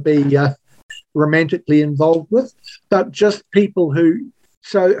you want to be romantically involved with, but just people who.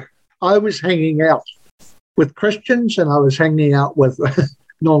 So I was hanging out with Christians and I was hanging out with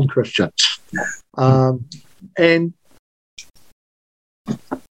non-Christians. And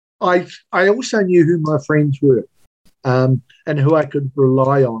I also knew who my friends were and who I could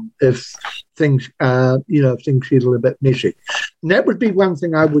rely on if things, things get a little bit messy. And that would be one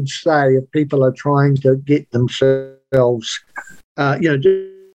thing I would say if people are trying to get themselves,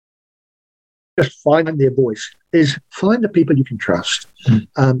 just find their voice, is find the people you can trust.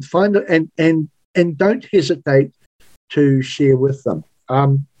 Find it and don't hesitate to share with them.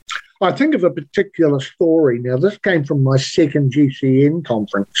 I think of a particular story. Now, this came from my second GCN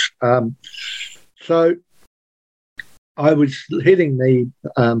conference. So I was heading the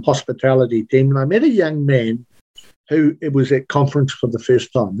hospitality team, and I met a young man who it was at conference for the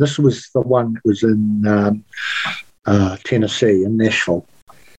first time. This was the one that was in Tennessee, in Nashville.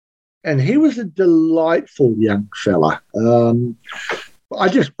 And he was a delightful young fella.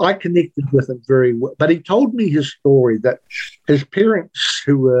 I connected with him very well. But he told me his story that his parents,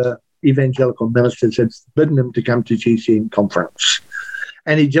 who were evangelical ministers, had forbidden him to come to GCN conference.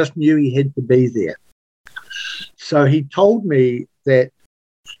 And he just knew he had to be there. So he told me that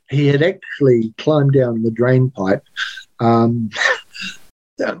he had actually climbed down the drain pipe on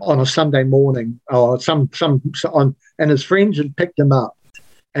a Sunday morning, and his friends had picked him up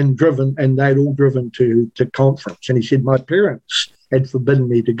and driven, and they'd all driven to conference. And he said, my parents had forbidden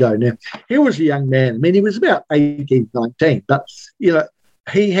me to go. Now, he was a young man. I mean, he was about 18, 19, but, he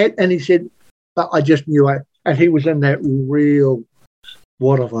said, but I just knew and he was in that real,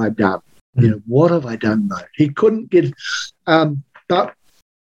 what have I done? What have I done though? He couldn't get, but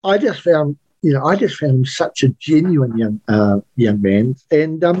I just found him such a genuine young man.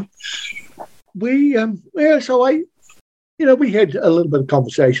 And we had a little bit of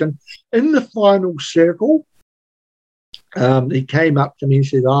conversation. In the final circle, he came up to me and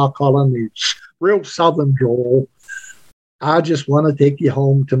said, Colin, it's real southern drawl. I just want to take you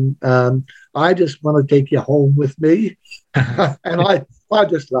home with me. And I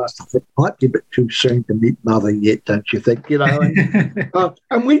just laughed. I thought, might be a bit too soon to meet Mother yet, don't you think?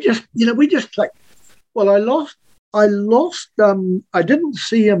 And we just clicked. Well, I didn't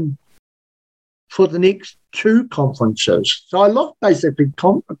see him for the next two conferences. So I lost basically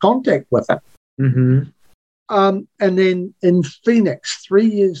contact with him. Mm-hmm. And then in Phoenix, 3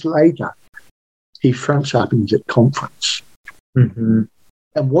 years later, he fronts up and he's at conference. Mm-hmm.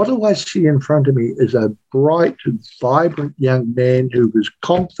 And what do I see in front of me is a bright, vibrant young man who was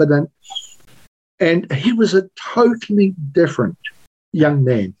confident. And he was a totally different young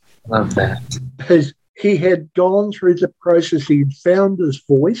man. Love that. He had gone through the process. He'd found his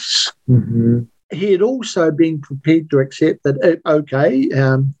voice. Mm-hmm. He had also been prepared to accept that,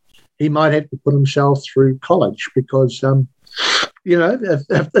 he might have to put himself through college because, if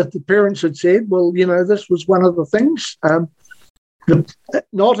the parents had said, well, this was one of the things.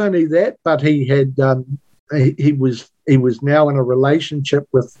 Not only that, but he had he was now in a relationship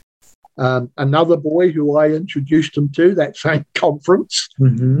with another boy who I introduced him to that same conference.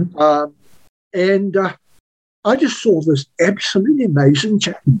 Mm-hmm. And I just saw this absolutely amazing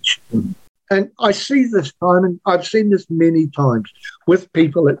change. Mm-hmm. And I see this time, and I've seen this many times with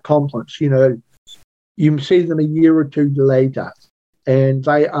people at conference. You see them a year or two later, and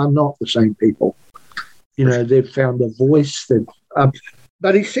they are not the same people. They've found a voice.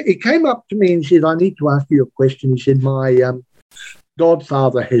 But he came up to me and said, I need to ask you a question. He said, my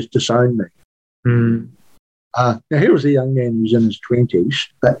godfather has disowned me. Mm. Now, here was a young man who's in his 20s,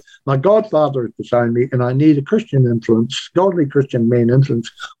 but my godfather has disowned me, and I need a Christian influence, godly Christian man influence.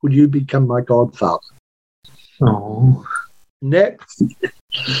 Would you become my godfather? Oh.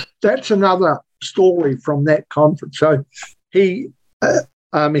 That's another story from that conference. So he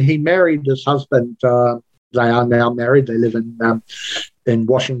married his husband. They are now married. They live in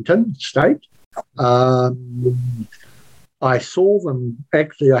Washington State. I saw them,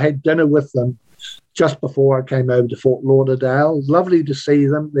 actually, I had dinner with them just before I came over to Fort Lauderdale. It was lovely to see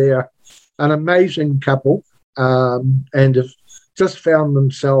them. They're an amazing couple and have just found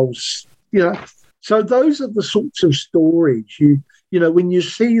themselves, So those are the sorts of stories, when you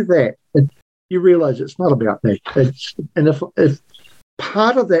see that, you realise it's not about me. And if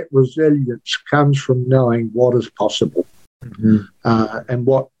part of that resilience comes from knowing what is possible, mm-hmm. And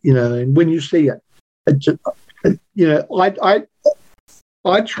what, and when you see it,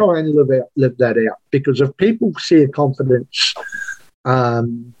 I try and live that out, because if people see a confidence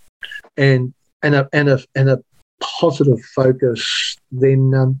and a positive focus,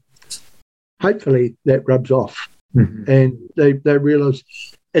 then hopefully that rubs off, mm-hmm. and they realise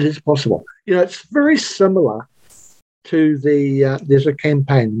it is possible. It's very similar to there's a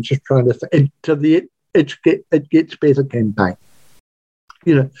campaign. I'm just trying to think, to the It Gets Better campaign.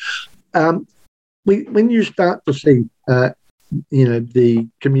 When you start to see the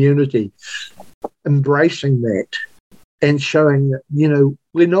community embracing that and showing that,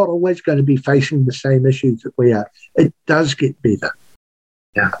 we're not always going to be facing the same issues that we are. It does get better.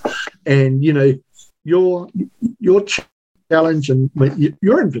 Yeah. And, your challenge and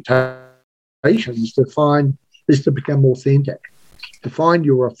your invitation is to become authentic, to find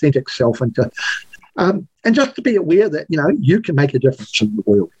your authentic self, and just to be aware that you can make a difference in the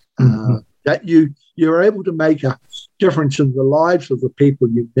world, that you're able to make a difference in the lives of the people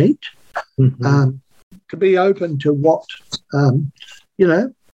you meet, to be open to what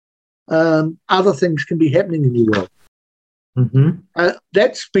other things can be happening in your world.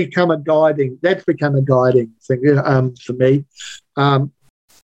 That's become a guiding thing for me.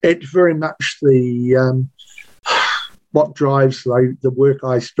 It's very much the what drives the work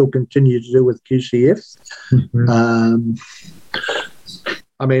I still continue to do with QCF.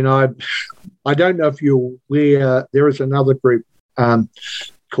 I mean, I don't know if you're aware, there is another group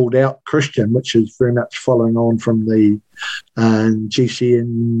called Out Christian, which is very much following on from the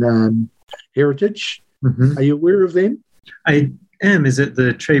GCN heritage. Are you aware of them? I am. Is it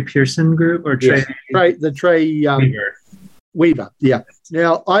the Trey Pearson group or Trey? Yes. The Trey Weaver. Yeah.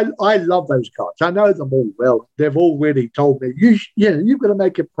 Now, I love those guys. I know them all well. They've already told me, you've got to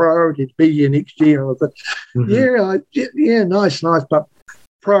make a priority to be here next year. And I thought, nice, but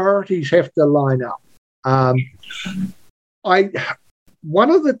priorities have to line up.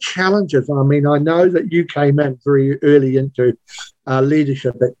 One of the challenges, I mean, I know that you came in very early into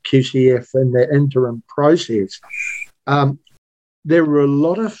leadership at QCF in the interim process. There were a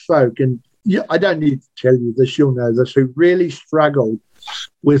lot of folk, and I don't need to tell you this, you'll know this, who really struggled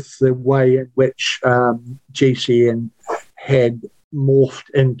with the way in which GCN had morphed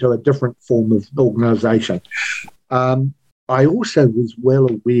into a different form of organisation. I also was well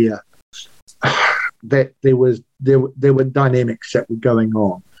aware that there were dynamics that were going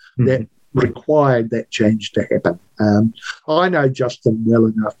on that required that change to happen. I know Justin well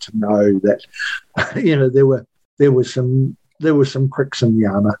enough to know that there were some cracks in the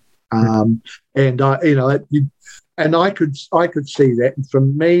armour, and I could see that. And for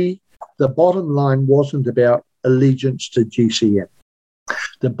me, the bottom line wasn't about allegiance to GCN.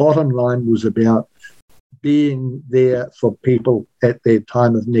 The bottom line was about being there for people at their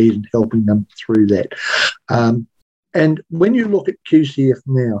time of need and helping them through that. And when you look at QCF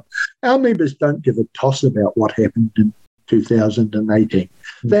now, our members don't give a toss about what happened in 2018.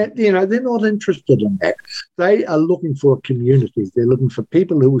 That they're not interested in that. They are looking for a community. They're looking for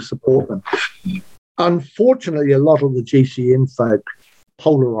people who will support them. Unfortunately, a lot of the GCN folk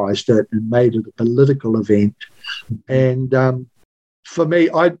polarised it and made it a political event. And for me,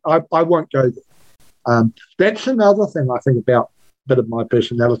 I won't go there. That's another thing I think about a bit of my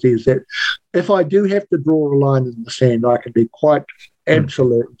personality, is that if I do have to draw a line in the sand, I can be quite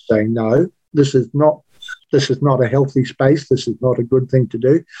absolute and say, no, this is not a healthy space. This is not a good thing to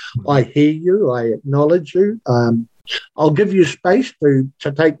do. I hear you. I acknowledge you. I'll give you space to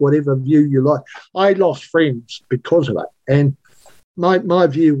take whatever view you like. I lost friends because of it. And my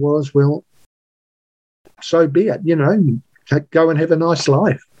view was, well, so be it. Go and have a nice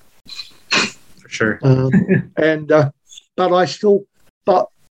life. Sure. But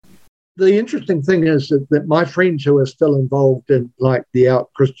the interesting thing is that my friends who are still involved in like the Out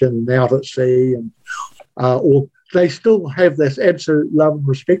Christian and Out at Sea, and or they still have this absolute love and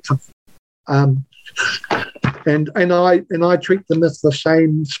respect for them. And I treat them as the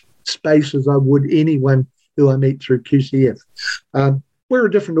same space as I would anyone who I meet through QCF. We're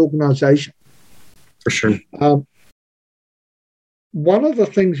a different organisation. For sure. One of the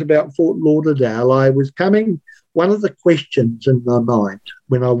things about Fort Lauderdale, one of the questions in my mind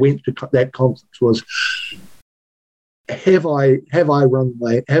when I went to that conference was, have I run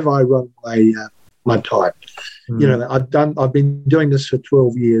my time? I've been doing this for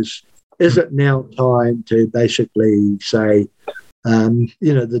 12 years. Is it now time to basically say,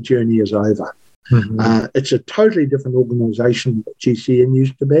 the journey is over? It's a totally different organisation that GCN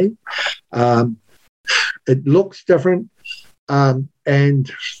used to be. It looks different. And I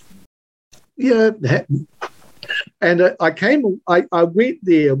went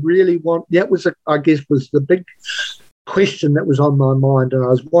there really was the big question that was on my mind, and I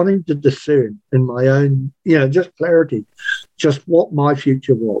was wanting to discern in my own, just clarity, just what my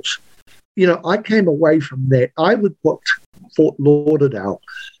future was. I came away from that. I would put Fort Lauderdale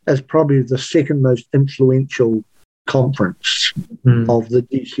as probably the second most influential conference of the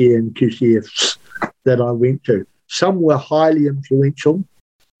GCN and QCFs that I went to. Some were highly influential.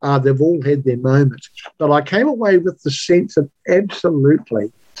 They've all had their moments. But I came away with the sense of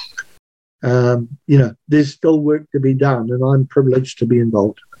absolutely, there's still work to be done, and I'm privileged to be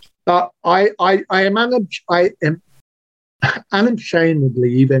involved. But I am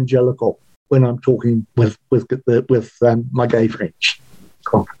unashamedly evangelical when I'm talking with my gay friends.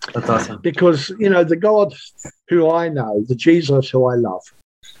 Cool. That's awesome. Because, the God who I know, the Jesus who I love,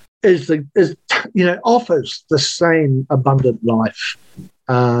 offers the same abundant life,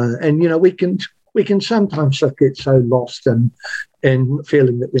 and we can sometimes get so lost in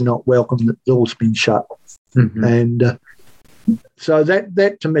feeling that we're not welcome, that the door's been shut, and so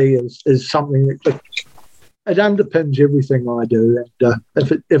that to me is something that it underpins everything I do,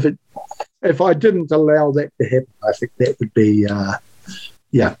 and if I didn't allow that to happen, I think that would be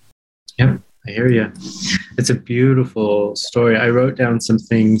Yep, I hear you. It's a beautiful story. I wrote down some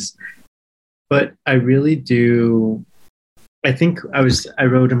things, but I really do. I think I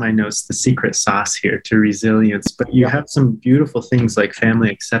wrote in my notes the secret sauce here to resilience, but you have some beautiful things like family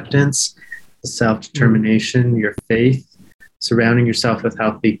acceptance, self-determination, your faith, surrounding yourself with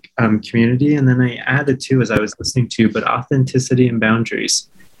healthy community. And then I added too, as I was listening to, but authenticity and boundaries.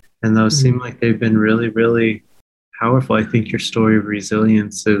 And those seem like they've been really, really powerful. I think your story of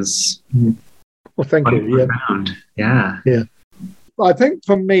resilience is thank you. Profound. Yeah. I think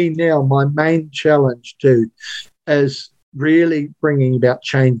for me now, my main challenge too is really bringing about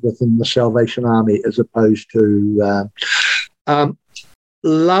change within the Salvation Army, as opposed to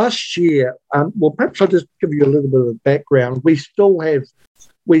last year. Perhaps I'll just give you a little bit of background. We still have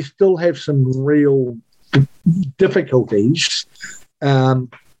some real difficulties in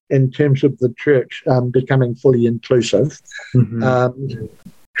terms of the church becoming fully inclusive.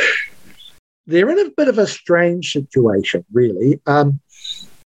 They're in a bit of a strange situation, really.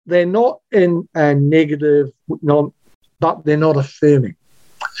 They're not in a negative, but they're not affirming.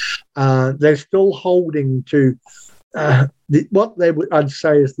 They're still holding to what I'd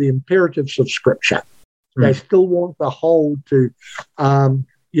say is the imperatives of Scripture. They still want to hold to,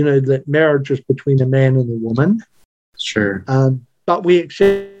 that marriage is between a man and a woman. Sure. But we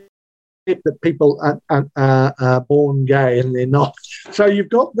accept that people are born gay and they're not. So you've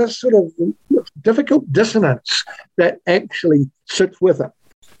got this sort of difficult dissonance that actually sits with it.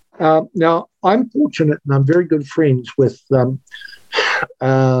 Now, I'm fortunate and I'm very good friends with the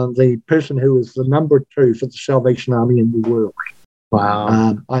person who is the number 2 for the Salvation Army in the world.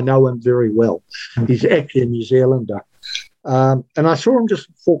 Wow. I know him very well. He's actually a New Zealander. And I saw him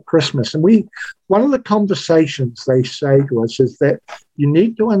just before Christmas. And one of the conversations they say to us is that you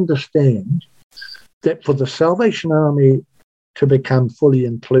need to understand that for the Salvation Army to become fully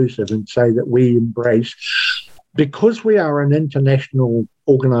inclusive and say that we embrace, because we are an international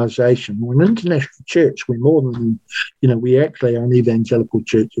organisation, we're an international church, we're more than, we actually are an evangelical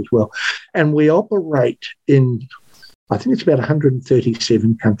church as well. And we operate in, I think it's about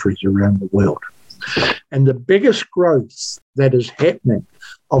 137 countries around the world. And the biggest growth that is happening,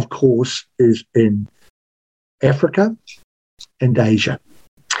 of course, is in Africa and Asia.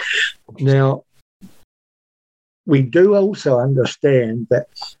 Now, we do also understand that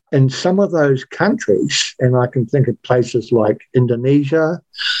in some of those countries, and I can think of places like Indonesia,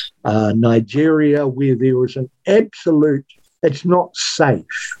 Nigeria, where there is an absolute, it's not safe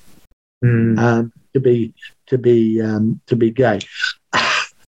to be gay.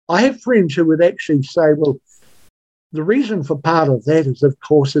 I have friends who would actually say, well, the reason for part of that is, of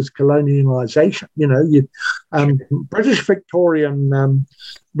course, is colonialisation. British Victorian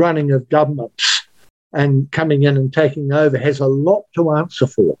running of governments and coming in and taking over has a lot to answer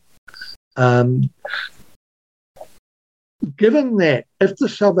for. Given that, if the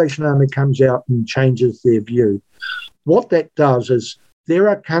Salvation Army comes out and changes their view, what that does is there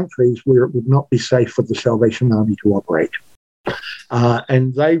are countries where it would not be safe for the Salvation Army to operate.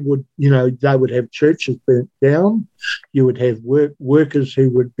 And they would have churches burnt down. You would have workers who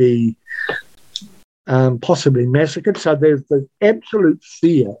would be possibly massacred. So there's the absolute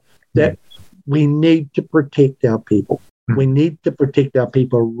fear that we need to protect our people. We need to protect our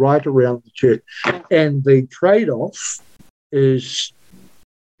people right around the church. And the trade-off is,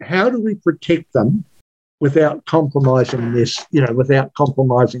 how do we protect them without compromising their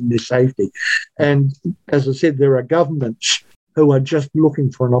safety? And as I said, there are governments who are just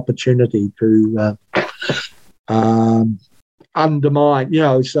looking for an opportunity to undermine,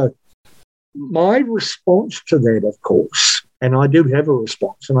 So my response to that, of course, and I do have a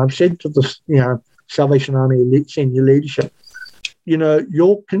response, and I've said to the Salvation Army senior leadership,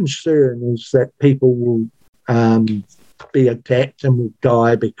 your concern is that people will be attacked and will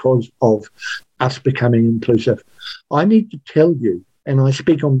die because of us becoming inclusive. I need to tell you, and I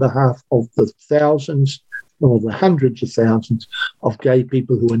speak on behalf of the thousands or the hundreds of thousands of gay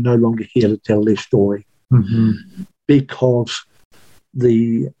people who are no longer here to tell their story, because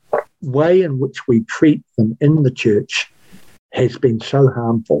the way in which we treat them in the church has been so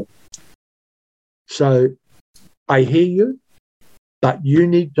harmful. So I hear you. But you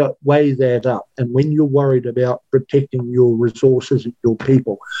need to weigh that up. And when you're worried about protecting your resources and your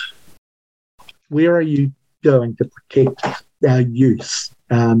people, where are you going to protect our youth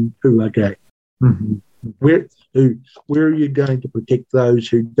who are gay? Mm-hmm. Where are you going to protect those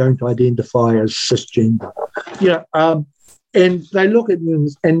who don't identify as cisgender? And they look at you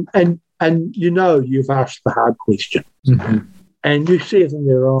and you've asked the hard question. Mm-hmm. And you see it in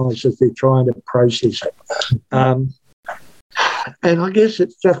their eyes as they're trying to process it. And I guess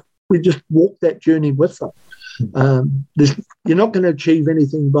we just walk that journey with them. You're not going to achieve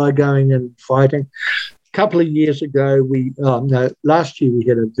anything by going and fighting. A couple of years ago, last year we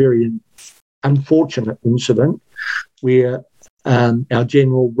had a very unfortunate incident where our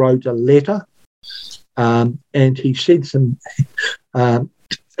general wrote a letter and he said some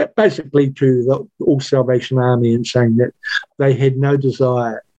basically to the All Salvation Army and saying that they had no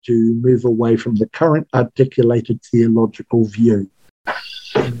desire to move away from the current articulated theological view.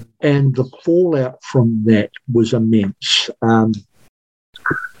 And the fallout from that was immense.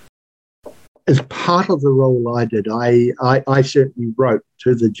 As part of the role I did, I certainly wrote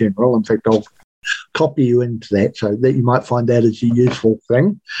to the general. In fact, I'll copy you into that so that you might find that as a useful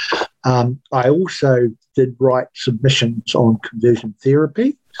thing. I also did write submissions on conversion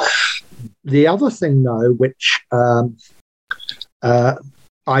therapy. The other thing, though, which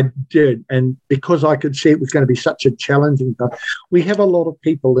I did, and because I could see it was going to be such a challenging time, we have a lot of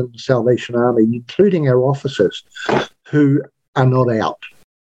people in the Salvation Army, including our officers, who are not out.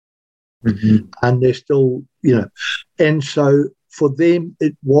 Mm-hmm. And they're still, and so for them,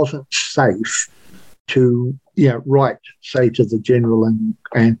 it wasn't safe to, say to the general.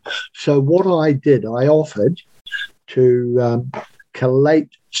 And so what I did, I offered to collate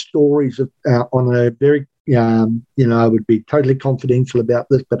stories on a very, I would be totally confidential about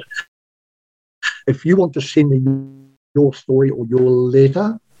this, but if you want to send me your story or your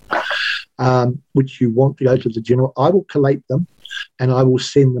letter, which you want to go to the general, I will collate them and I will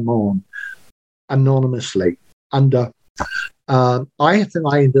send them on anonymously under, I think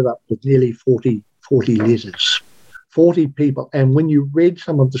I ended up with nearly 40 letters, 40 people. And when you read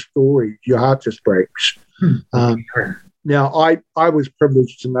some of the stories, your heart just breaks. Now, I was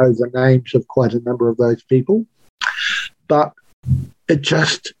privileged to know the names of quite a number of those people, but it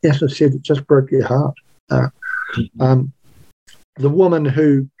just, as I said, it just broke your heart. The woman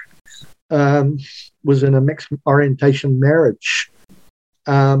who was in a mixed orientation marriage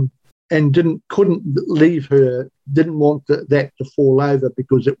and couldn't leave didn't want that to fall over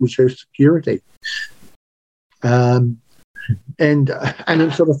because it was her security. And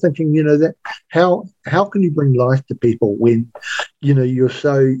I'm sort of thinking, that how can you bring life to people when, you're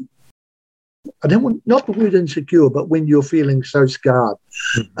so, I don't want, not the word insecure, but when you're feeling so scarred.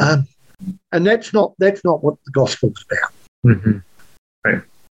 Mm-hmm. And that's not what the gospel's about. Mm-hmm. Right.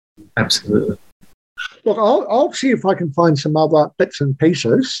 Absolutely. Look, I'll see if I can find some other bits and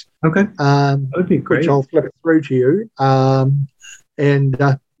pieces. Okay. That would be great. Which I'll flip through to you.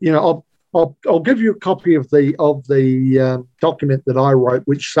 I'll give you a copy of the document that I wrote,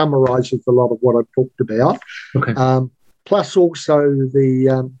 which summarises a lot of what I've talked about. Okay. Plus also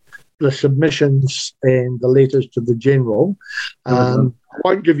the submissions and the letters to the general. I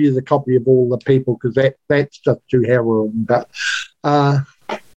won't give you the copy of all the people because that's just too harrowing. But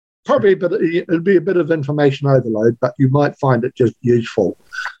probably, it'll be a bit of information overload. But you might find it just useful.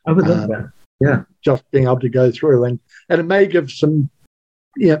 I would love that. Yeah, just being able to go through and it may give some,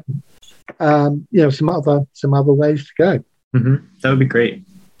 some other ways to go. Mm-hmm. That would be great.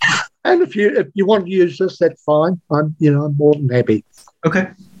 And if you want to use this, that's fine. I'm more than happy.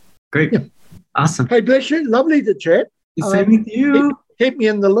 Okay, great. Yeah. Awesome. Hey, bless you. Lovely to chat. Same with you. Keep me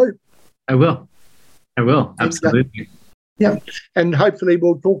in the loop. I will. Absolutely. Yeah, and hopefully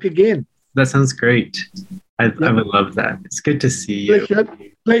we'll talk again. That sounds great. I would love that. It's good to see you.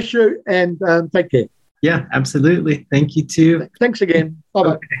 Bless you, and take care. Yeah, absolutely. Thank you too. Thanks again.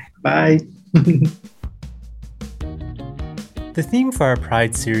 Bye-bye. Okay. Bye. The theme for our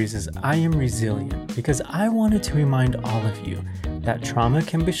Pride series is I Am Resilient because I wanted to remind all of you that trauma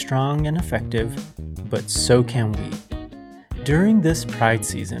can be strong and effective, but so can we. During this Pride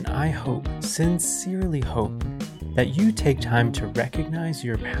season, I sincerely hope, that you take time to recognize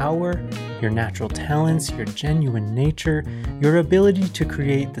your power, your natural talents, your genuine nature, your ability to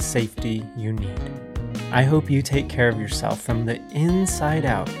create the safety you need. I hope you take care of yourself from the inside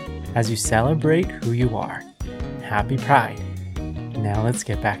out as you celebrate who you are. Happy Pride. Now let's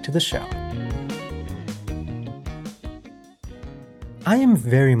get back to the show. I am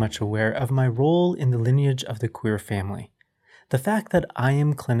very much aware of my role in the lineage of the queer family. The fact that I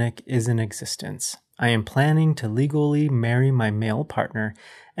Am Clinic is in existence, I am planning to legally marry my male partner,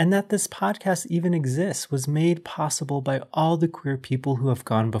 and that this podcast even exists was made possible by all the queer people who have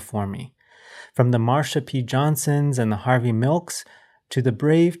gone before me. From the Marsha P. Johnsons and the Harvey Milks, to the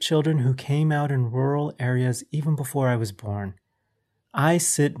brave children who came out in rural areas even before I was born. I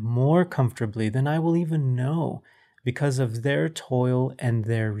sit more comfortably than I will even know because of their toil and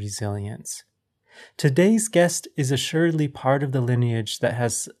their resilience. Today's guest is assuredly part of the lineage that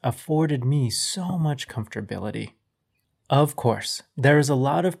has afforded me so much comfortability. Of course, there is a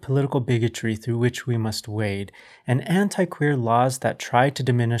lot of political bigotry through which we must wade, and anti-queer laws that try to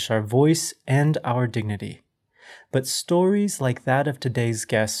diminish our voice and our dignity. But stories like that of today's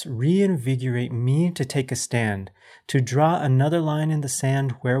guests reinvigorate me to take a stand, to draw another line in the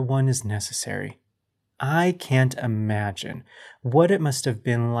sand where one is necessary. I can't imagine what it must have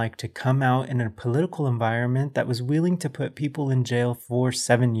been like to come out in a political environment that was willing to put people in jail for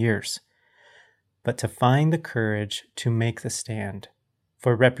 7 years, but to find the courage to make the stand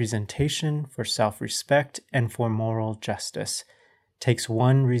for representation, for self-respect, and for moral justice takes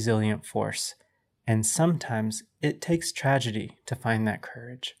one resilient force, and sometimes it takes tragedy to find that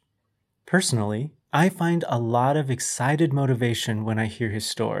courage. Personally, I find a lot of excited motivation when I hear his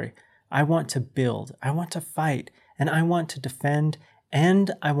story. I want to build, I want to fight, and I want to defend, and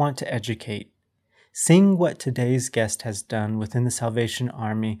I want to educate. Seeing what today's guest has done within the Salvation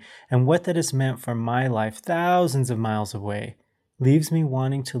Army and what that has meant for my life thousands of miles away leaves me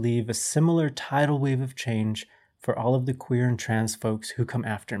wanting to leave a similar tidal wave of change for all of the queer and trans folks who come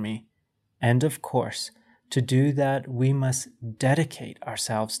after me. And of course, to do that, we must dedicate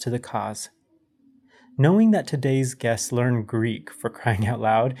ourselves to the cause. Knowing that today's guest learned Greek, for crying out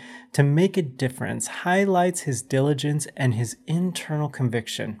loud, to make a difference highlights his diligence and his internal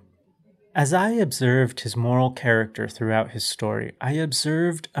conviction. As I observed his moral character throughout his story, I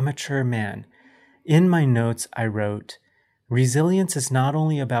observed a mature man. In my notes, I wrote, "Resilience is not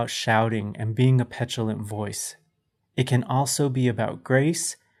only about shouting and being a petulant voice. It can also be about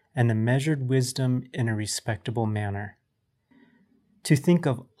grace and a measured wisdom in a respectable manner." To think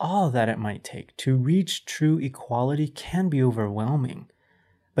of all that it might take to reach true equality can be overwhelming,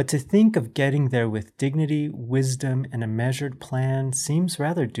 but to think of getting there with dignity, wisdom, and a measured plan seems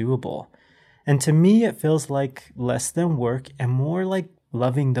rather doable. And to me, it feels like less than work and more like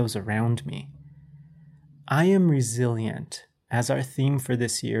loving those around me. I am resilient, as our theme for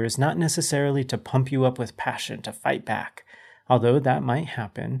this year is not necessarily to pump you up with passion to fight back, although that might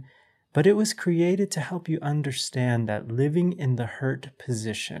happen, but it was created to help you understand that living in the hurt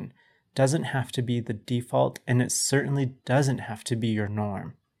position doesn't have to be the default, and it certainly doesn't have to be your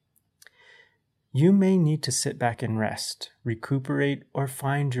norm. You may need to sit back and rest, recuperate, or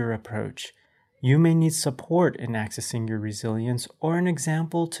find your approach. You may need support in accessing your resilience or an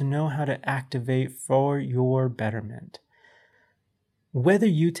example to know how to activate for your betterment. Whether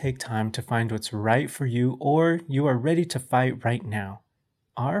you take time to find what's right for you or you are ready to fight right now,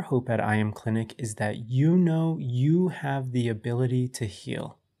 our hope at I Am Clinic is that you know you have the ability to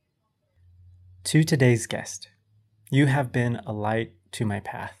heal. To today's guest, you have been a light to my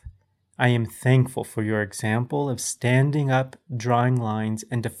path. I am thankful for your example of standing up, drawing lines,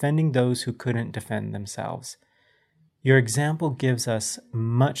 and defending those who couldn't defend themselves. Your example gives us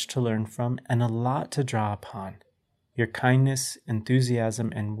much to learn from and a lot to draw upon. Your kindness,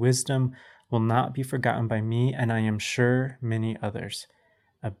 enthusiasm, and wisdom will not be forgotten by me, and I am sure many others.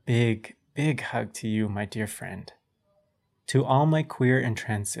 A big, big hug to you, my dear friend. To all my queer and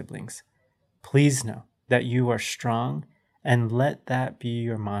trans siblings, please know that you are strong, and let that be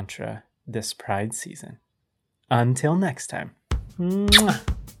your mantra this Pride season. Until next time. Mwah.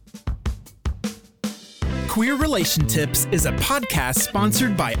 Queer Relation Tips is a podcast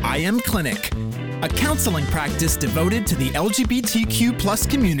sponsored by I Am Clinic, a counseling practice devoted to the LGBTQ+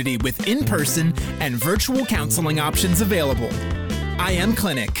 community with in-person and virtual counseling options available. I Am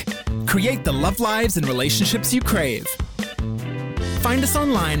Clinic. Create the love lives and relationships you crave. Find us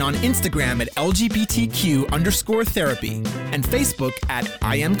online on Instagram at LGBTQ_therapy and Facebook at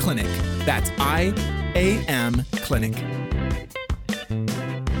I Am Clinic. That's I-AM Clinic.